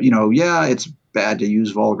 it's bad to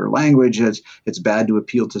use vulgar language, it's bad to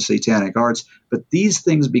appeal to satanic arts, but these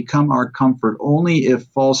things become our comfort only if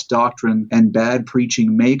false doctrine and bad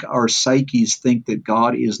preaching make our psyches think that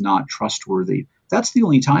God is not trustworthy. That's the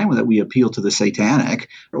only time that we appeal to the satanic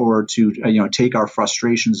or to take our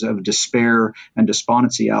frustrations of despair and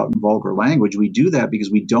despondency out in vulgar language. We do that because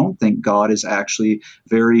we don't think God is actually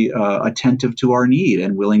very attentive to our need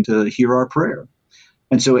and willing to hear our prayer.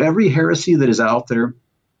 And so every heresy that is out there,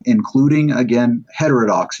 including, again,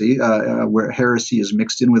 heterodoxy, where heresy is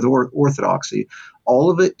mixed in with orthodoxy,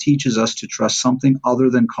 all of it teaches us to trust something other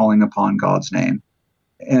than calling upon God's name.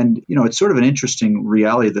 And, it's sort of an interesting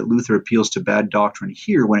reality that Luther appeals to bad doctrine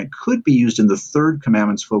here when it could be used in the third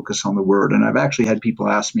commandment's focus on the word. And I've actually had people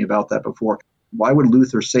ask me about that before. Why would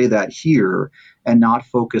Luther say that here and not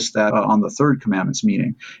focus that on the third commandment's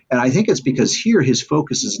meaning? And I think it's because here his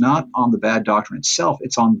focus is not on the bad doctrine itself.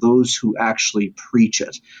 It's on those who actually preach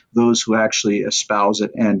it, those who actually espouse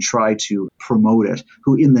it and try to promote it,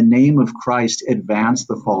 who in the name of Christ advance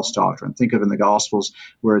the false doctrine. Think of in the Gospels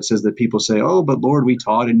where it says that people say, oh, but Lord, we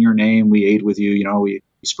taught in your name, we ate with you, we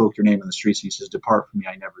spoke your name in the streets. And he says, depart from me,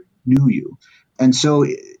 I never knew you. And so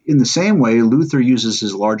in the same way, Luther uses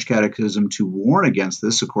his Large Catechism to warn against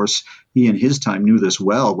this. Of course, he in his time knew this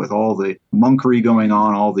well with all the monkery going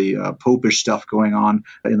on, all the popish stuff going on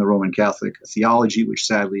in the Roman Catholic theology, which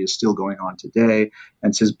sadly is still going on today,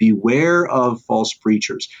 and says, beware of false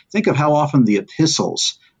preachers. Think of how often the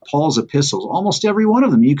epistles, Paul's epistles, almost every one of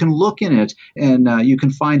them, you can look in it and you can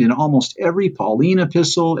find in almost every Pauline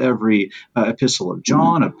epistle, every epistle of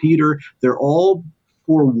John, of Peter, they're all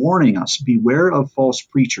forewarning us, beware of false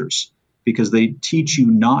preachers, because they teach you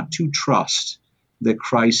not to trust that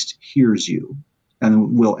Christ hears you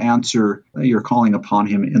and will answer your calling upon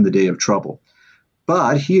him in the day of trouble.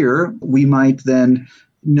 But here we might then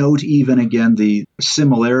note even again the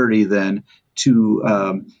similarity then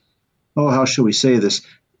to, how shall we say this,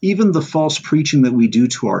 even the false preaching that we do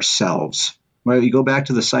to ourselves. Well, you go back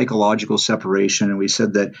to the psychological separation, and we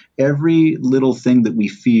said that every little thing that we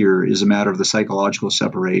fear is a matter of the psychological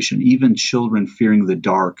separation. Even children fearing the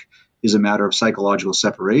dark is a matter of psychological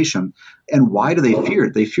separation. And why do they fear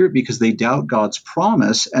it? They fear it because they doubt God's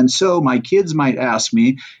promise. And so my kids might ask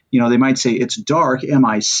me, they might say, it's dark, am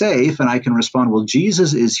I safe? And I can respond, well,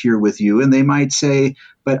 Jesus is here with you. And they might say,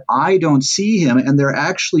 but I don't see him. And they're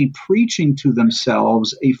actually preaching to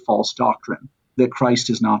themselves a false doctrine, that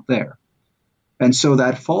Christ is not there. And so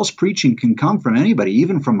that false preaching can come from anybody,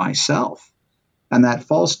 even from myself. And that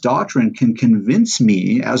false doctrine can convince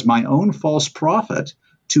me as my own false prophet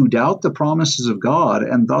to doubt the promises of God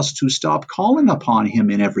and thus to stop calling upon him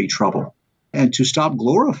in every trouble and to stop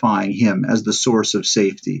glorifying him as the source of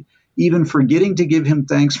safety, even forgetting to give him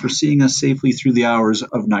thanks for seeing us safely through the hours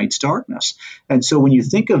of night's darkness. And so when you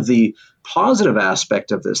think of the positive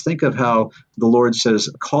aspect of this, think of how the Lord says,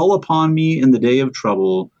 call upon me in the day of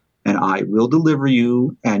trouble, and I will deliver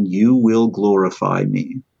you, and you will glorify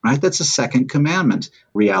me. Right? That's a second commandment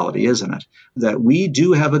reality, isn't it? That we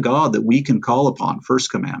do have a God that we can call upon,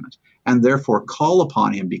 first commandment, and therefore call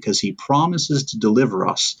upon him because he promises to deliver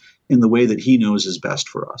us in the way that he knows is best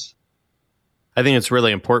for us. I think it's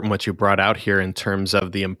really important what you brought out here in terms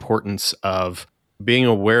of the importance of being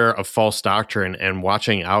aware of false doctrine and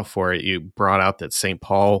watching out for it. You brought out that St.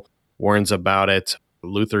 Paul warns about it.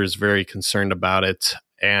 Luther is very concerned about it.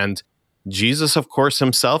 And Jesus, of course,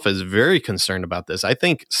 himself is very concerned about this. I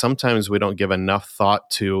think sometimes we don't give enough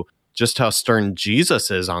thought to just how stern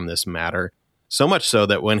Jesus is on this matter. So much so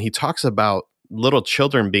that when he talks about little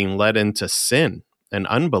children being led into sin and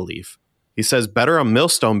unbelief, he says, better a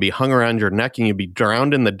millstone be hung around your neck and you be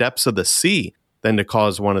drowned in the depths of the sea than to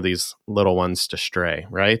cause one of these little ones to stray,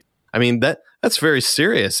 right? I mean, that's very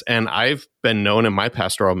serious. And I've been known in my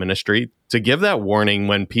pastoral ministry to give that warning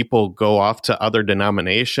when people go off to other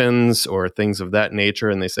denominations or things of that nature,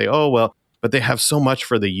 and they say, oh, well, but they have so much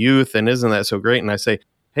for the youth, and isn't that so great? And I say,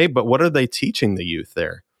 hey, but what are they teaching the youth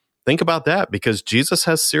there? Think about that, because Jesus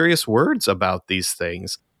has serious words about these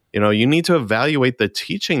things. You need to evaluate the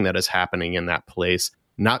teaching that is happening in that place,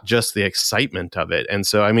 not just the excitement of it. And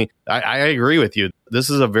so, I mean, I agree with you.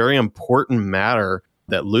 This is a very important matter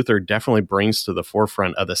that Luther definitely brings to the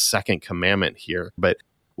forefront of the second commandment here. But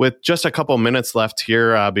with just a couple minutes left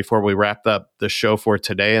here before we wrap up the show for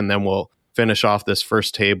today, and then we'll finish off this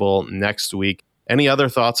first table next week, any other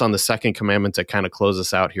thoughts on the second commandment to kind of close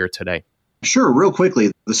us out here today? Sure, real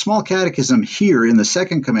quickly. The Small Catechism here in the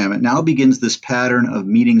second commandment now begins this pattern of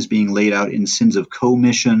meetings being laid out in sins of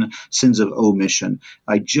commission, sins of omission.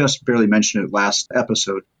 I just barely mentioned it last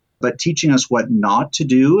episode, but teaching us what not to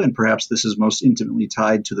do, and perhaps this is most intimately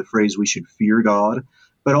tied to the phrase we should fear God,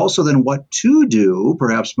 but also then what to do,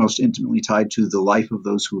 perhaps most intimately tied to the life of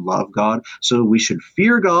those who love God. So we should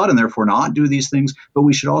fear God and therefore not do these things, but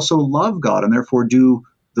we should also love God and therefore do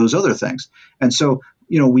those other things. And so,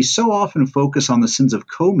 we so often focus on the sins of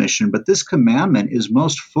commission, but this commandment is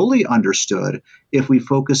most fully understood if we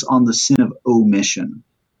focus on the sin of omission,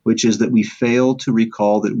 which is that we fail to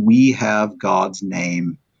recall that we have God's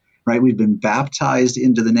name, right? We've been baptized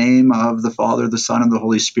into the name of the Father, the Son, and the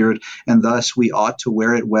Holy Spirit, and thus we ought to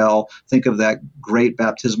wear it well. Think of that great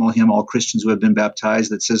baptismal hymn, All Christians Who Have Been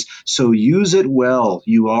Baptized, that says, so use it well,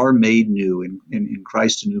 you are made new in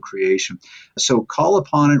Christ, a new creation. So call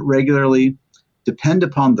upon it regularly. Depend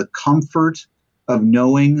upon the comfort of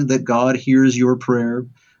knowing that God hears your prayer.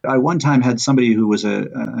 I one time had somebody who was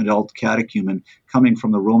an adult catechumen coming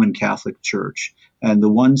from the Roman Catholic Church, and the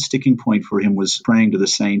one sticking point for him was praying to the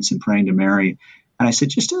saints and praying to Mary. And I said,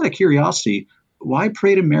 just out of curiosity, why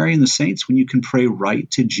pray to Mary and the saints when you can pray right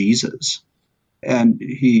to Jesus? And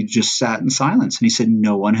he just sat in silence, and he said,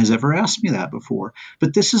 no one has ever asked me that before.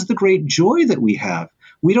 But this is the great joy that we have.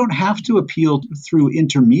 We don't have to appeal through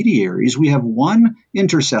intermediaries. We have one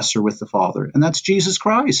intercessor with the Father, and that's Jesus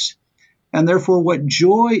Christ. And therefore, what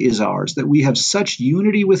joy is ours, that we have such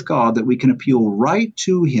unity with God that we can appeal right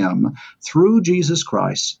to him through Jesus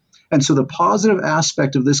Christ. And so the positive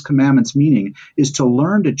aspect of this commandment's meaning is to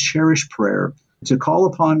learn to cherish prayer, to call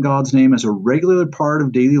upon God's name as a regular part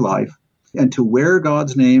of daily life, and to wear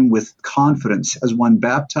God's name with confidence as one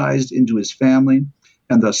baptized into his family,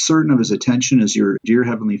 and thus certain of his attention as your dear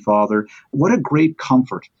Heavenly Father. What a great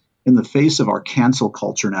comfort in the face of our cancel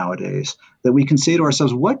culture nowadays, that we can say to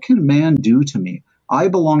ourselves, what can man do to me? I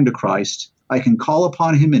belong to Christ. I can call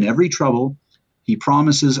upon him in every trouble. He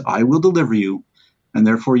promises, I will deliver you, and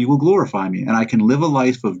therefore you will glorify me. And I can live a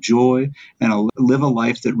life of joy and live a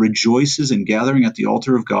life that rejoices in gathering at the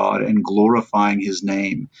altar of God and glorifying his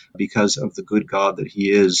name because of the good God that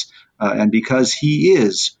he is, and because he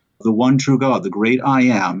is the one true God, the great I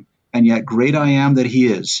am, and yet great I am that he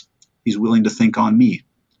is. He's willing to think on me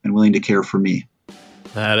and willing to care for me.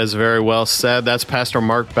 That is very well said. That's Pastor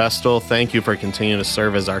Mark Bestel. Thank you for continuing to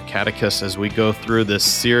serve as our catechist as we go through this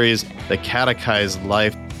series, The Catechized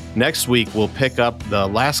Life. Next week, we'll pick up the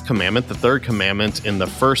last commandment, the third commandment, in the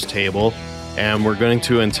first table, and we're going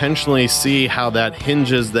to intentionally see how that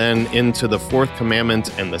hinges then into the fourth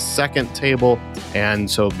commandment and the second table.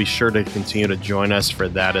 And so be sure to continue to join us for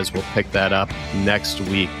that as we'll pick that up next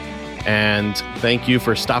week. And thank you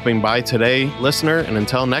for stopping by today, listener. And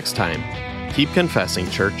until next time, keep confessing,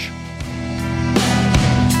 church.